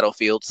enters the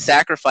battlefield,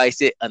 sacrifice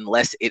it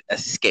unless it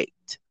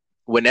escaped.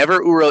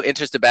 Whenever Uro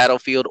enters the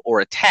battlefield or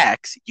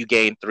attacks, you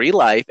gain 3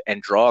 life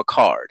and draw a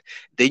card.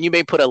 Then you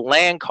may put a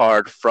land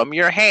card from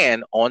your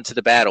hand onto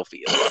the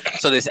battlefield.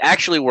 So this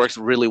actually works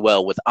really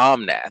well with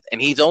Omnath.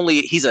 And he's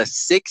a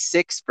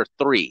 6/6 for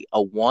 3,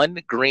 a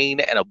 1 green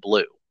and a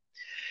blue.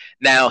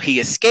 Now he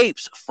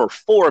escapes for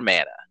 4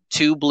 mana,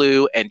 2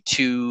 blue and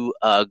 2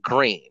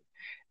 green.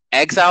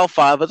 Exile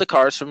 5 of the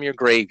cards from your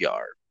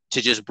graveyard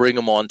to just bring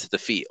them onto the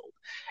field.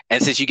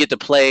 And since you get to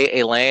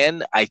play a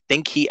land, I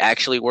think he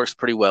actually works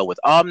pretty well with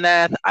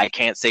Omnath. I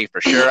can't say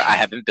for sure. I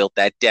haven't built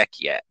that deck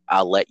yet.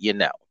 I'll let you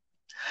know.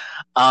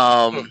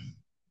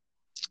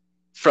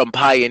 From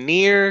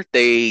Pioneer,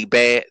 they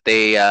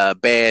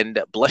banned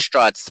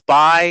Blushstrahd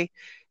Spy.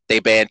 They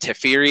banned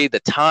Teferi,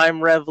 the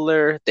Time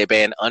Reveler. They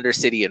banned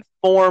Undercity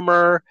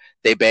Informer.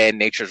 They banned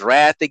Nature's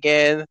Wrath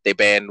again. They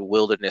banned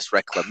Wilderness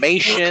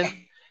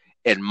Reclamation.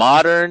 In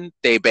Modern,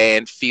 they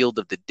banned Field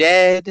of the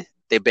Dead.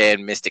 They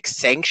banned Mystic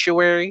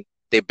Sanctuary.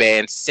 They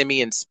banned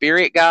Simian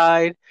Spirit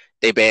Guide.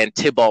 They banned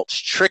Tybalt's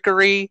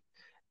Trickery.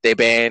 They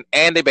banned,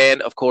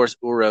 of course,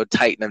 Uro,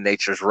 Titan of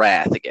Nature's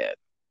Wrath again.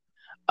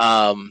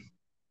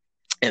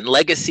 In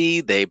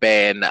Legacy, they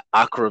banned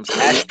Akram's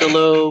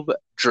Astrolabe,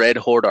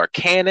 Dreadhorde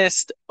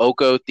Arcanist,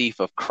 Oko Thief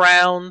of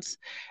Crowns.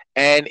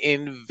 And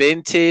in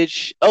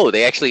Vintage,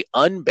 they actually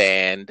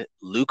unbanned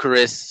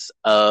Lucaris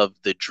of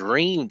the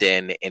Dream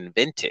Den in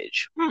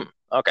Vintage.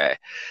 Okay.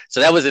 So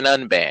that was an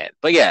unban.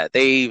 But yeah,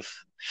 they've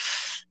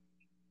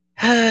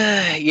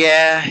and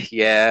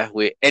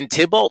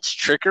Tybalt's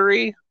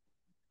Trickery.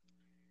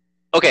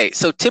 Okay,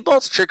 so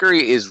Tybalt's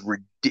Trickery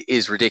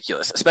is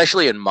ridiculous,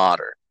 especially in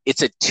Modern.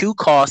 It's a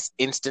 2-cost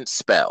instant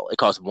spell. It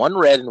costs 1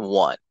 red and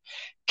 1.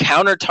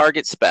 Counter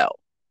target spell.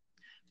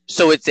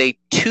 So it's a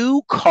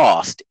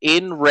 2-cost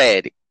in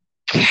red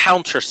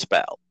counter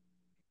spell.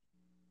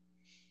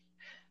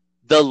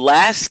 The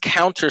last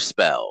counter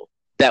spell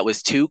that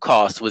was 2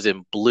 costs was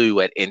in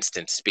blue at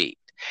instant speed.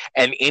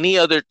 And any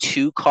other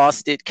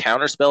 2-costed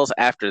counter spells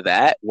after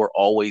that were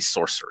always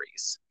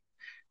sorceries.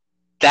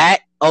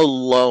 That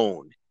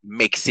alone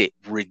makes it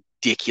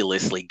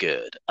ridiculously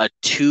good. A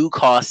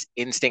 2-cost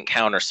instant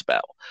counter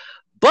spell.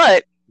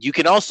 But you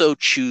can also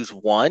choose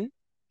 1,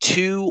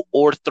 2,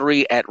 or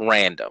 3 at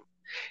random.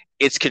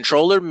 Its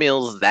controller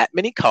mills that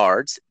many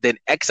cards, then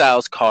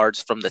exiles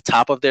cards from the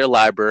top of their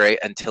library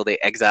until they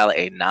exile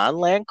a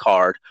non-land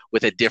card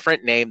with a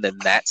different name than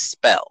that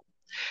spell.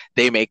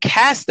 They may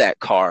cast that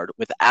card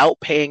without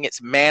paying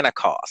its mana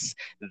costs.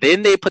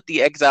 Then they put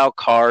the exile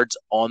cards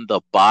on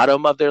the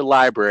bottom of their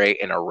library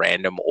in a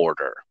random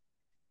order.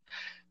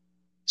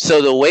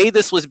 So the way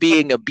this was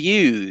being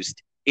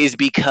abused is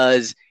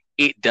because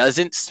it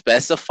doesn't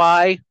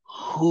specify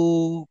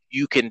who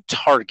you can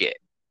target.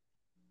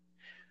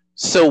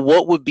 So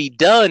what would be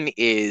done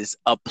is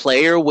a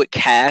player would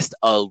cast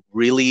a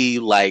really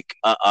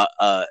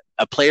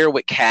a player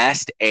would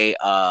cast a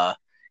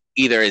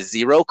either a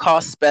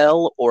 0-cost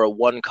spell or a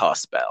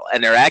 1-cost spell,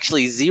 and they're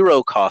actually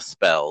 0-cost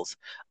spells.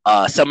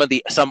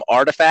 Some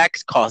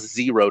artifacts cost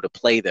 0 to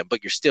play them,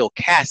 but you're still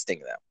casting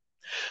them.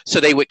 So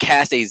they would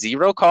cast a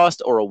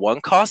 0-cost or a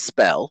 1-cost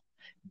spell.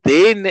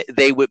 Then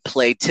they would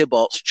play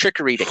Tybalt's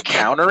Trickery to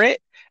counter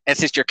it, and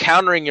since you're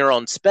countering your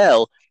own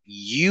spell,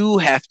 you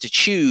have to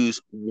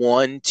choose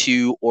 1,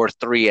 2, or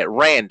 3 at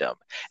random.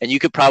 And you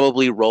could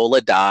probably roll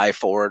a die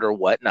for it or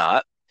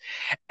whatnot.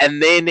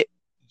 And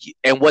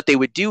what they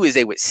would do is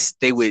they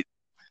would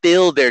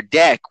fill their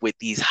deck with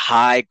these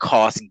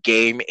high-cost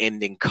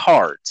game-ending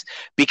cards.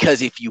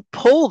 Because if you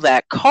pull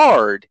that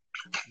card,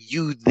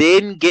 you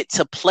then get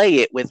to play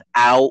it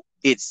without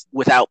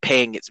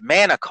paying its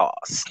mana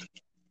cost.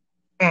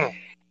 And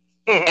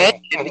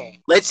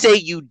let's say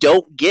you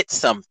don't get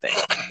something.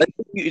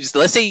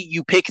 Let's say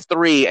you pick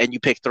 3 and you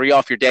pick 3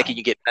 off your deck and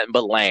you get nothing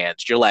but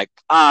lands. You're like,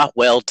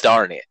 well,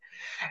 darn it.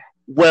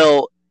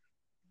 Well,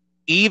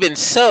 even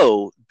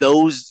so,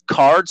 those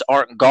cards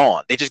aren't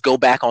gone. They just go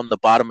back on the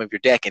bottom of your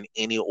deck in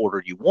any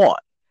order you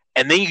want.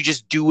 And then you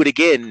just do it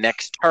again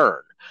next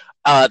turn.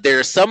 There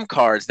are some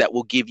cards that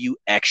will give you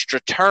extra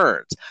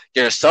turns.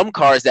 There are some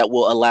cards that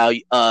will allow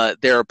you,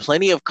 there are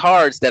plenty of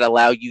cards that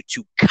allow you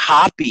to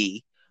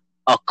copy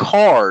a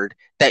card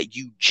that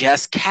you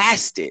just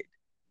casted.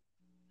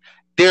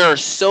 There are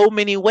so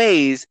many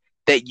ways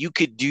that you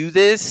could do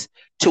this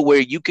to where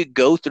you could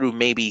go through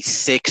maybe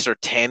 6 or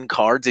 10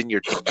 cards in your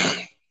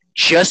deck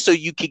just so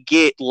you could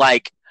get,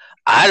 like,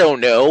 I don't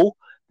know,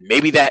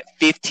 maybe that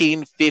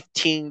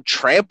 15/15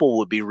 trample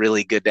would be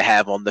really good to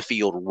have on the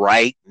field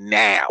right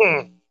now.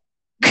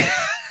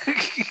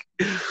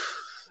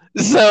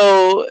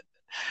 So,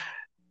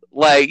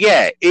 like,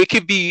 yeah, it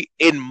could be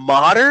in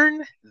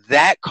Modern.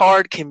 That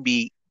card can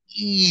be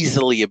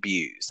easily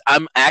abused.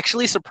 I'm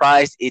actually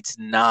surprised it's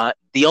not.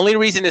 The only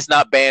reason it's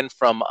not banned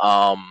from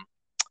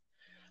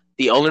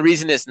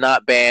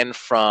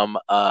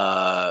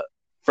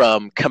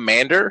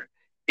Commander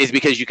is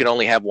because you can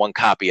only have 1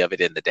 copy of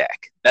it in the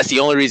deck. That's the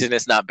only reason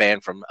it's not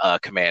banned from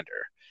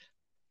Commander.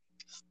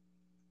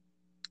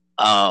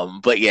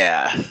 But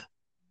yeah.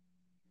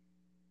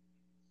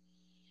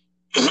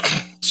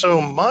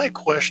 So my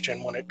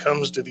question when it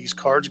comes to these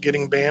cards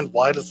getting banned,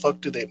 why the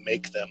fuck do they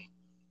make them?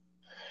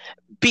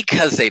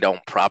 Because they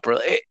don't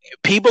properly.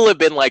 People have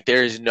been like,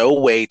 there is no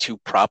way to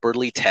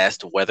properly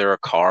test whether a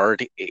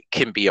card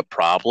can be a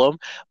problem.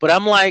 But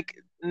I'm like,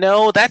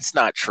 no, that's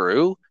not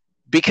true.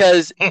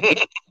 Because,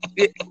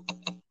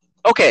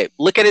 okay,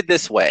 look at it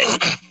this way.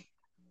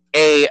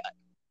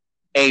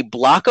 A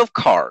block of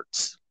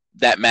cards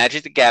that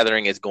Magic the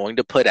Gathering is going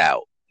to put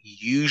out,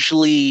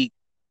 usually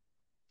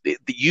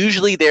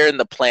they're in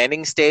the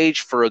planning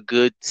stage for a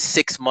good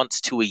 6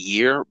 months to a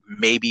year,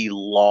 maybe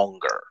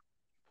longer,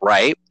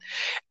 right?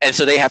 And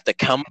so they have to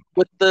come up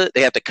with the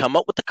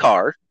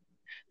card,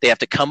 they have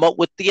to come up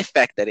with the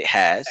effect that it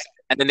has,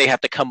 and then they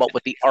have to come up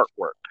with the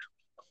artwork,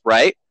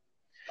 right?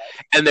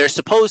 And they're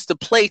supposed to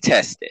play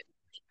test it.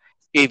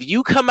 If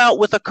you come out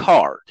with a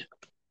card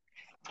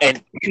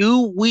and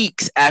 2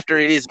 weeks after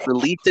it is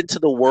released into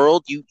the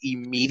world, you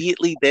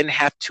immediately then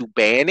have to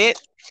ban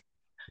it,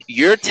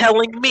 you're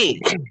telling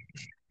me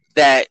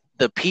that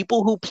the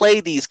people who play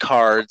these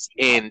cards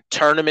in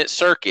tournament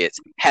circuits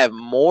have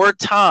more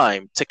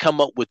time to come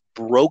up with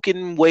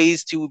broken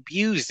ways to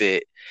abuse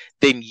it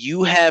than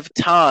you have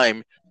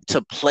time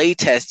to play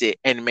test it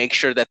and make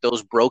sure that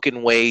those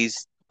broken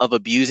ways of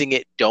abusing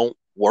it don't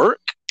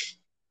work?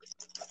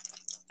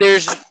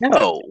 It's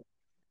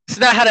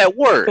not how that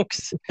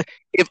works.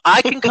 If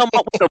I can come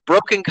up with a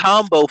broken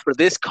combo for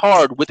this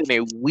card within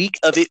a week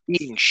of it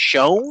being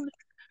shown,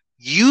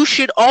 you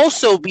should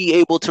also be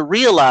able to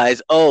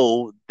realize,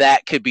 oh,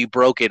 that could be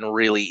broken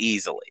really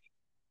easily.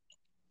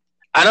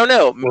 I don't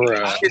know.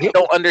 Maybe I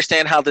don't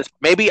understand how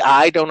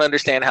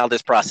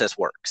this process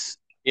works.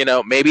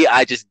 Maybe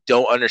I just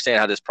don't understand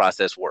how this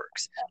process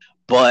works.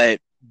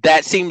 But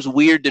that seems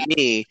weird to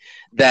me,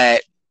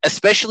 that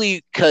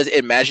especially because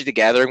in Magic the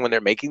Gathering, when they're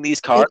making these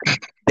cards,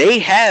 they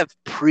have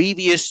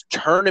previous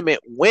tournament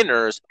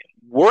winners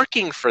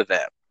working for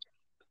them.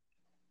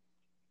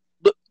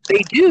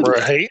 They do.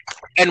 Right.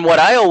 And what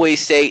I always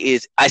say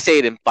is, I say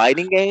it in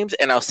fighting games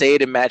and I'll say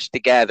it in Magic the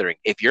Gathering.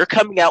 If you're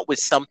coming out with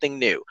something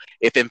new,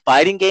 if in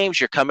fighting games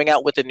you're coming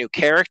out with a new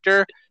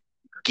character,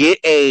 get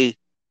a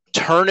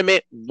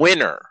tournament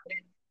winner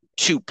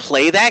to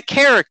play that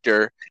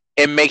character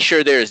and make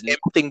sure there is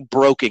nothing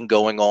broken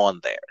going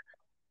on there.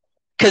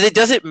 Because it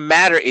doesn't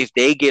matter if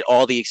they get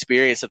all the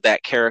experience of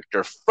that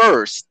character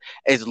first,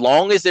 as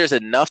long as there's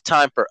enough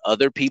time for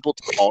other people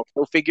to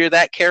also figure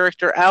that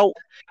character out,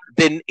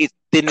 then it's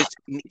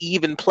an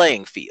even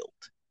playing field.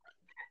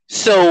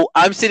 So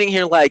I'm sitting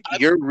here like,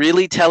 you're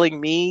really telling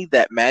me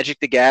that Magic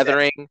the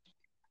Gathering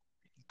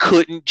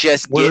couldn't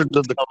just get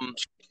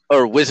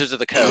or Wizards of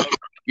the Coast.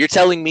 You're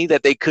telling me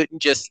that they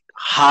couldn't just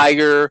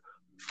hire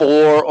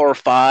 4 or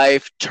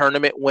 5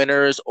 tournament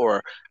winners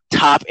or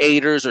top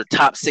 8ers or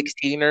top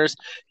 16ers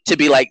to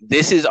be like,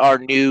 this is our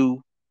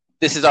new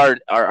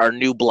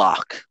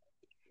block.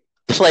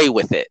 Play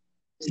with it.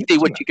 See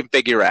what you can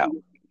figure out.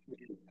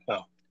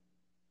 Oh.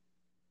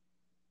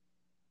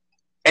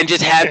 And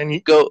just have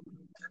go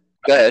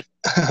ahead.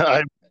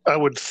 I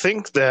would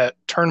think that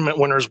tournament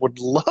winners would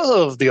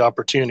love the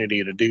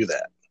opportunity to do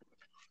that.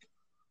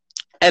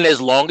 And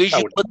as long as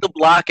you put the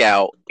block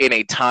out in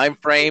a time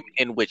frame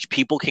in which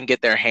people can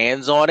get their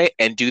hands on it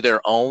and do their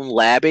own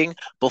labbing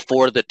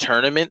before the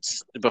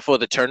tournaments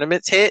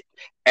hit,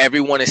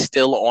 everyone is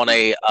still on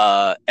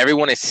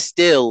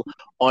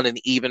an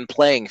even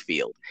playing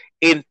field.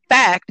 In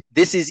fact,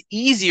 this is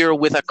easier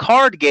with a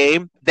card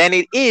game than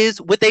it is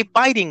with a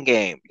fighting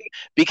game,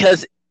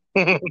 because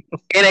in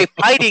a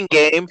fighting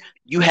game,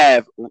 you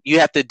have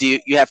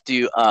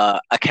to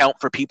account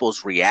for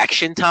people's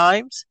reaction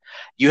times.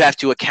 You have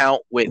to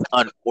account with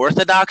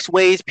unorthodox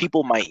ways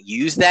people might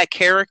use that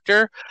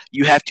character.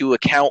 You have to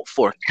account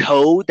for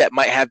code that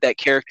might have that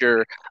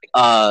character,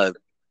 like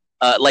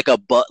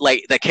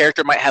the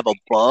character might have a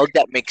bug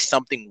that makes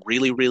something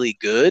really, really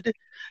good.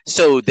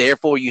 So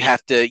therefore, you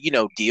have to,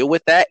 deal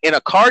with that. In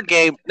a card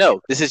game, no,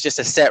 this is just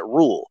a set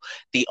rule.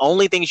 The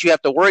only things you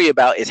have to worry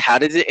about is how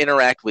does it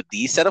interact with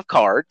these set of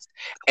cards,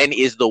 and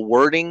is the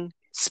wording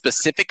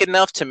specific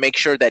enough to make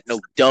sure that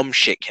no dumb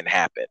shit can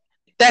happen.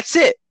 That's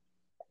it.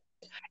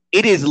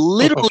 It is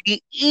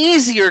literally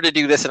easier to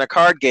do this in a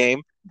card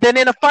game than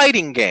in a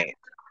fighting game.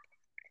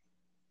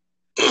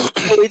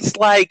 So it's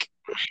like,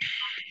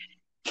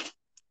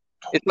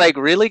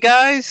 really,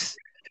 guys?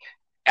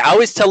 I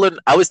was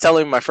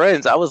telling my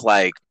friends, I was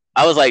like,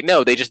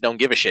 no, they just don't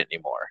give a shit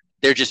anymore.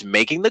 They're just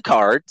making the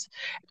cards,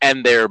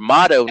 and their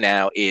motto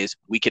now is,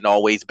 we can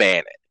always ban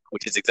it,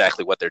 which is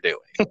exactly what they're doing.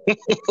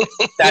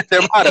 That's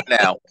their motto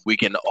now. We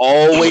can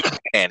always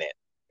ban it.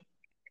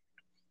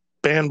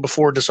 Ban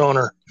before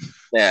dishonor.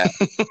 Yeah.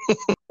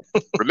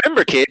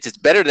 Remember, kids, it's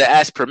better to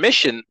ask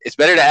permission. It's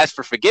better to ask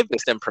for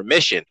forgiveness than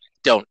permission.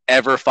 Don't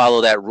ever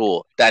follow that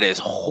rule. That is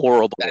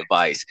horrible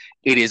advice.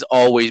 It is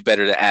always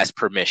better to ask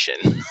permission.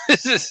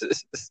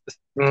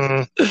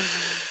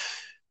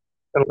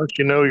 Unless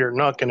you know you're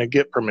not going to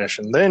get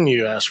permission, then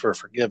you ask for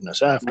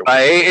forgiveness afterwards.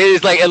 Right?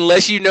 It's like,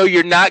 unless you know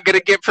you're not going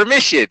to get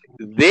permission,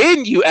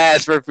 then you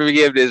ask for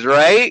forgiveness,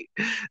 right?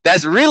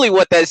 That's really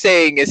what that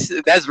saying is.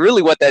 That's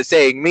really what that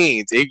saying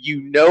means. If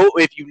you know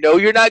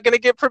you're not going to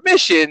get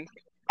permission,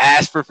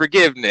 ask for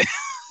forgiveness.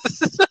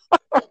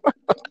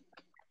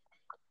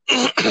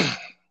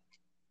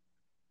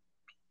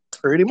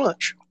 Pretty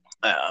much.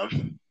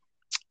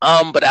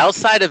 But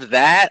outside of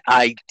that,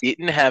 I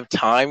didn't have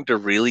time to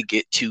really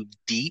get too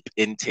deep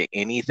into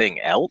anything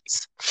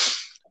else.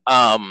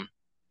 I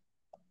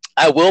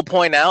will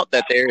point out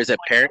that there is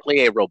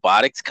apparently a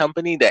robotics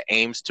company that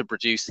aims to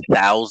produce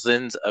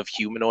thousands of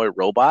humanoid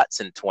robots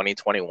in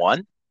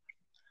 2021.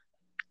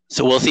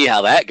 So we'll see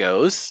how that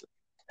goes.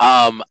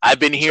 I've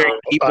been hearing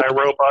people.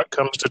 iRobot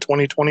comes to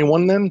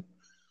 2021 then?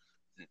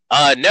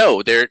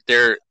 No,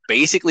 they're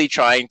basically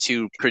trying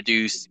to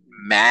produce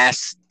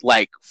mass,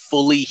 like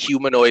fully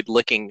humanoid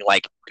looking,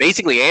 like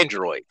basically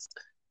androids.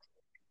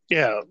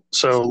 Yeah,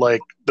 so like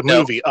the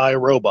movie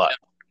iRobot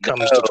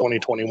comes to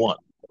 2021.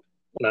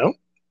 No?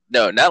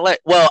 No, not like.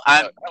 Well,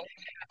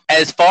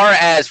 as far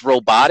as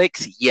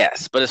robotics,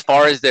 yes, but as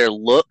far as their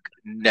look,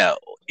 no.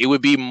 It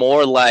would be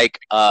more like.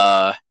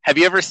 Have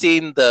you ever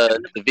seen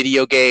the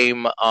video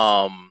game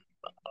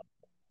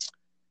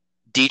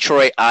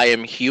Detroit I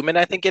Am Human?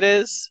 I think it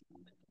is.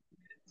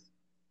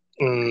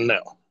 No.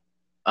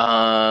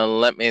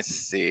 Let me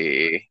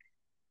see.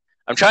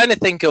 I'm trying to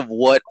think of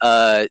what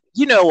but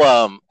you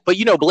know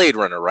Blade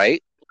Runner,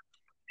 right?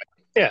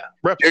 Yeah,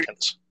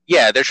 replicants.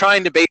 They're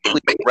trying to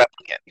basically make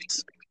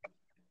replicants.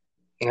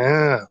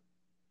 Yeah.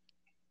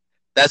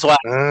 That's why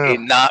they're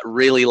not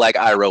really like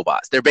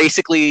iRobots. They're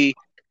basically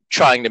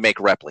trying to make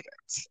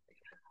replicants.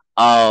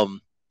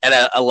 And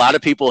a lot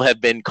of people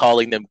have been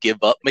calling them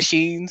give up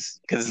machines,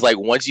 because it's like,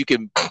 once you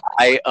can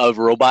buy a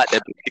robot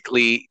that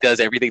basically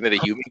does everything that a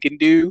human can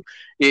do,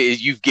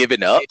 you've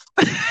given up.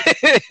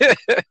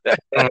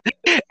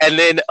 And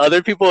then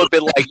other people have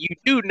been like, you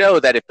do know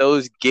that if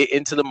those get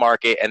into the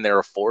market and they're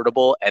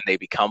affordable and they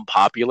become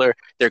popular,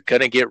 they're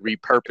going to get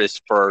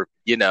repurposed for,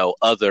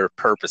 other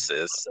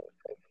purposes.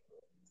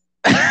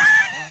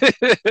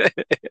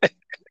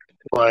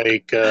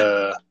 Like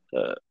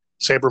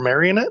Saber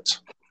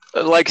marionettes?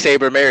 Like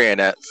Saber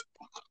marionettes.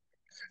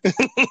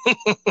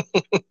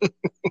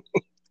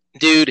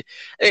 Dude.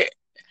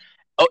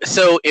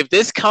 So if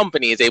this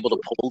company is able to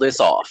pull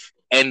this off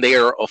and they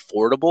are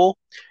affordable,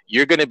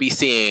 you're going to be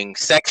seeing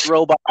sex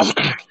robots.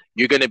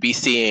 You're going to be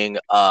seeing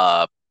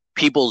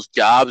people's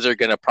jobs are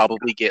going to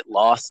probably get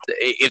lost.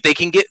 If they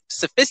can get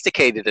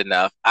sophisticated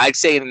enough, I'd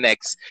say in the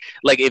next,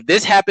 like, if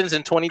this happens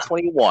in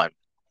 2021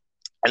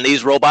 and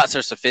these robots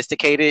are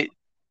sophisticated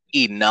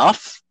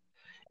enough,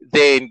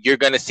 then you're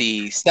going to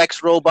see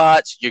sex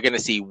robots, you're going to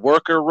see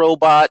worker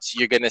robots,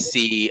 you're going to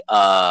see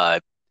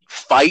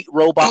fight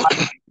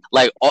robots,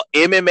 like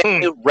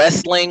MMA,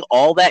 wrestling,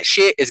 all that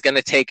shit is going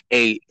to take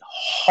a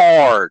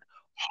hard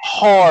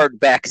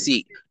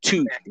backseat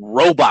to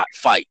robot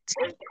fights.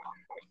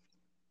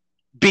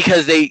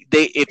 Because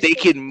if they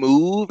can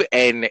move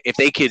and if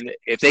they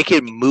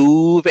can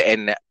move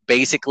and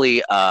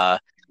basically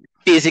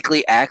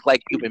physically act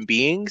like human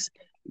beings,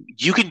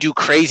 you can do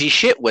crazy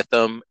shit with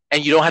them,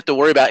 and you don't have to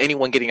worry about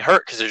anyone getting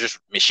hurt because they're just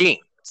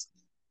machines.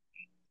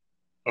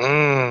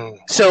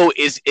 So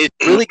it's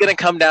really going to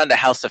come down to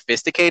how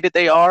sophisticated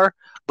they are.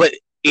 But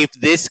if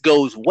this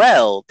goes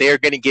well, they're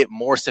going to get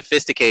more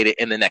sophisticated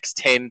in the next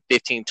 10,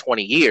 15,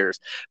 20 years,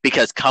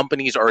 because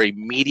companies are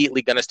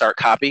immediately going to start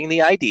copying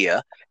the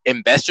idea.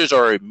 Investors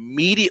are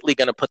immediately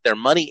going to put their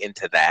money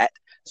into that.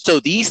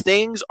 So these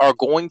things are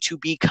going to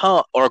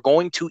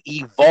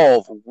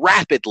evolve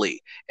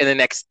rapidly in the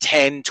next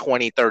 10,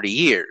 20, 30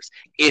 years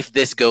if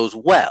this goes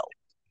well.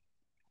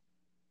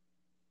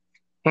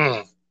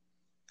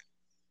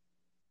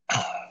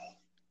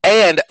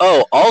 And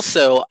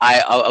also,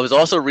 I was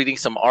also reading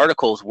some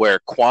articles where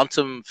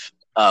quantum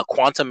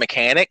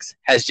mechanics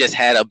has just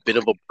had a bit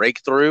of a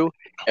breakthrough,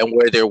 and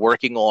where they're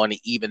working on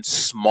even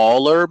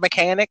smaller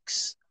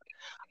mechanics.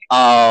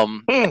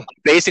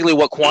 Basically,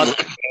 what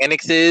quantum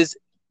mechanics is.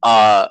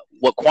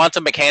 What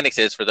quantum mechanics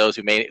is, for those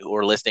who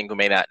are listening who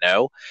may not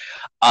know,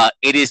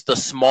 it is the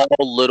small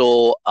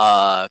little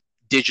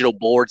digital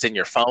boards in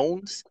your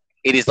phones.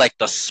 It is like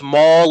the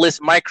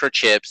smallest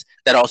microchips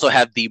that also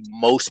have the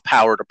most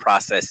power to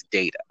process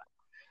data.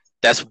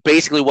 That's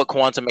basically what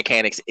quantum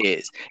mechanics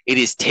is. It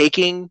is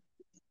taking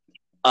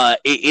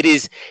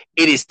it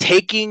is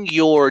taking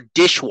your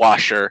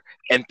dishwasher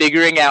and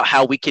figuring out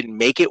how we can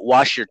make it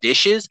wash your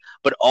dishes,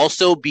 but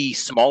also be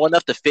small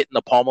enough to fit in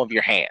the palm of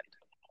your hand.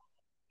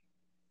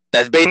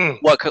 That's basically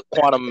what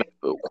quantum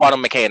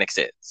mechanics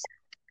is.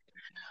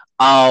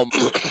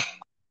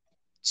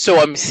 So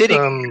I'm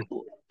sitting.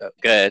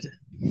 Good.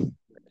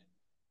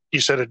 You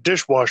said a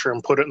dishwasher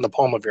and put it in the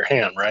palm of your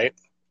hand, right?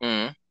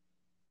 Mm.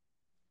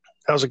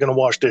 How's it going to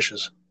wash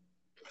dishes?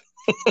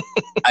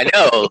 I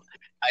know.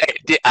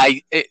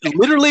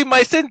 Literally,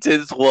 my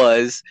sentence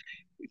was,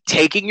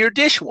 taking your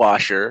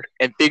dishwasher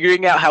and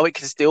figuring out how it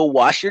can still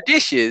wash your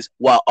dishes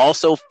while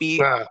also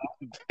fitting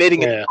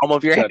in the palm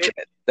of your hand.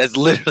 That's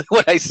literally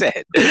what I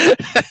said.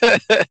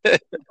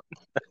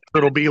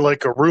 It'll be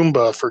like a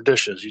Roomba for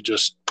dishes. You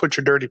just put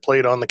your dirty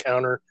plate on the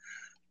counter,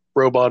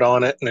 robot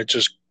on it, and it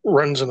just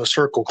runs in a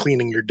circle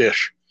cleaning your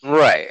dish.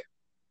 Right.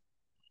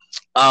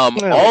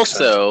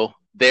 Also,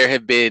 there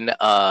have been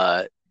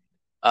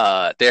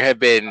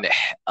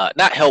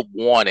not help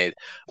wanted,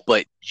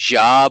 but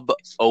job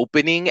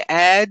opening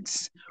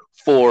ads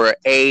for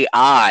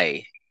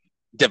AI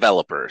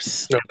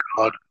developers. Oh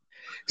God.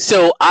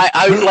 So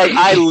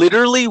I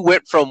literally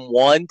went from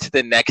one to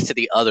the next to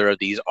the other of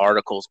these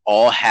articles,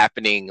 all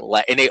happening,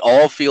 and they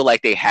all feel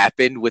like they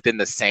happened within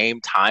the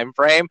same time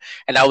frame.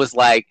 And I was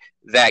like,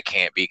 that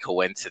can't be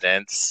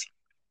coincidence.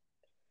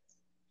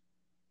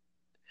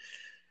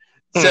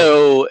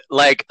 So,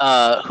 like,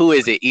 who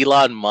is it?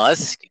 Elon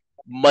Musk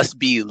must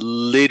be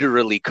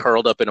literally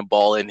curled up in a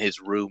ball in his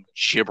room,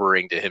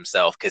 gibbering to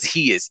himself because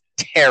he is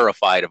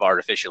terrified of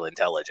artificial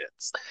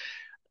intelligence.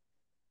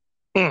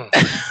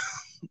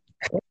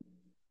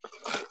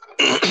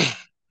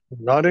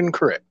 Not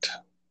incorrect.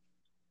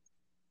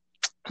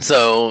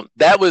 So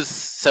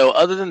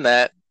other than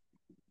that,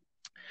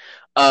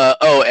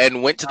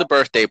 and went to the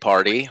birthday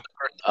party.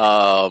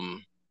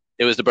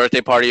 It was the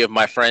birthday party of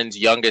my friend's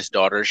youngest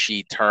daughter.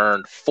 She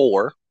turned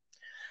 4.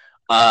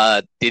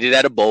 Did it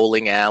at a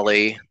bowling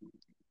alley.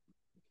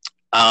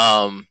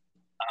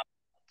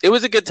 It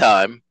was a good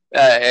time.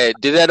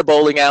 Did it at a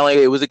bowling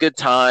alley. It was a good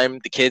time.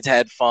 The kids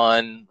had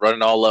fun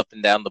running all up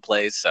and down the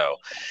place. So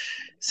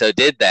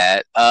did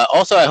that.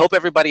 Also, I hope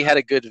everybody had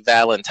a good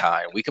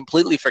Valentine. We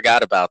completely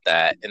forgot about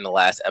that in the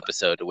last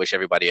episode to wish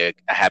everybody a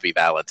happy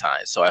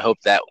Valentine. So I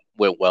hope that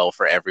went well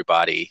for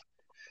everybody.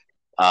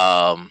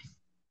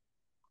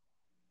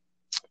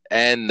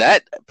 And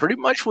that pretty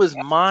much was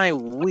my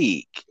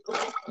week.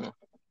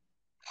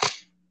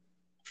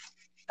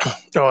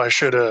 Oh, I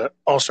should have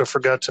also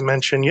forgot to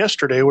mention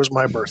yesterday was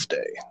my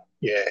birthday.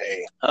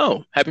 Yay.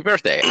 Oh, happy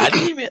birthday. I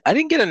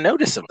didn't get a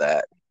notice of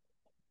that.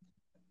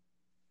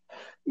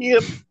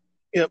 Yep.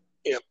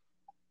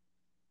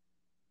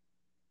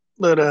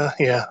 But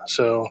yeah,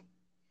 so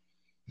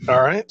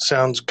all right,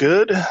 sounds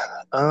good.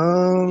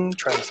 Trying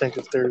to think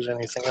if there's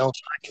anything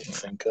else I can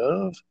think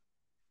of.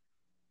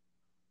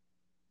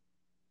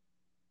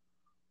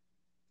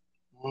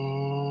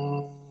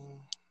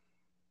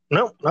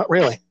 No, not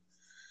really.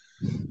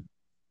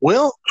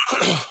 Well,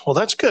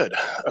 that's good.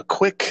 A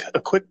quick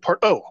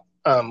part.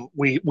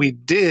 We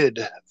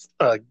did.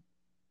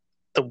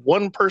 The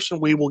one person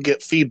we will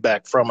get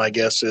feedback from, I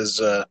guess, is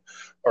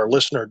our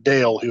listener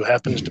Dale, who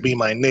happens to be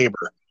my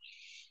neighbor.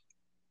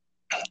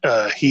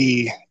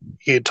 He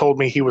had told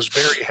me he was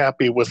very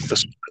happy with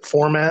the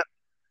format,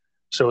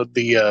 so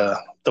the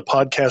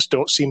podcasts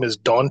don't seem as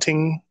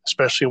daunting,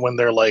 especially when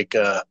they're like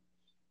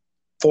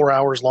 4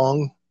 hours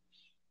long.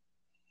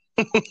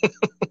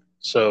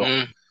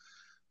 So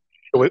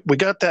we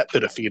got that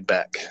bit of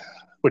feedback,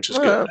 which is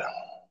good.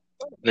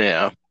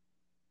 Yeah.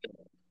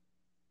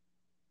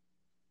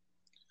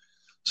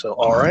 So,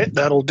 all right,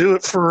 that'll do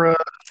it for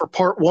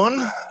part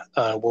 1.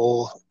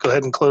 We'll go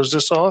ahead and close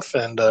this off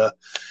and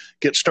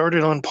get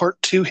started on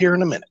part 2 here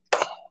in a minute.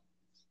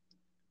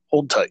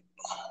 Hold tight.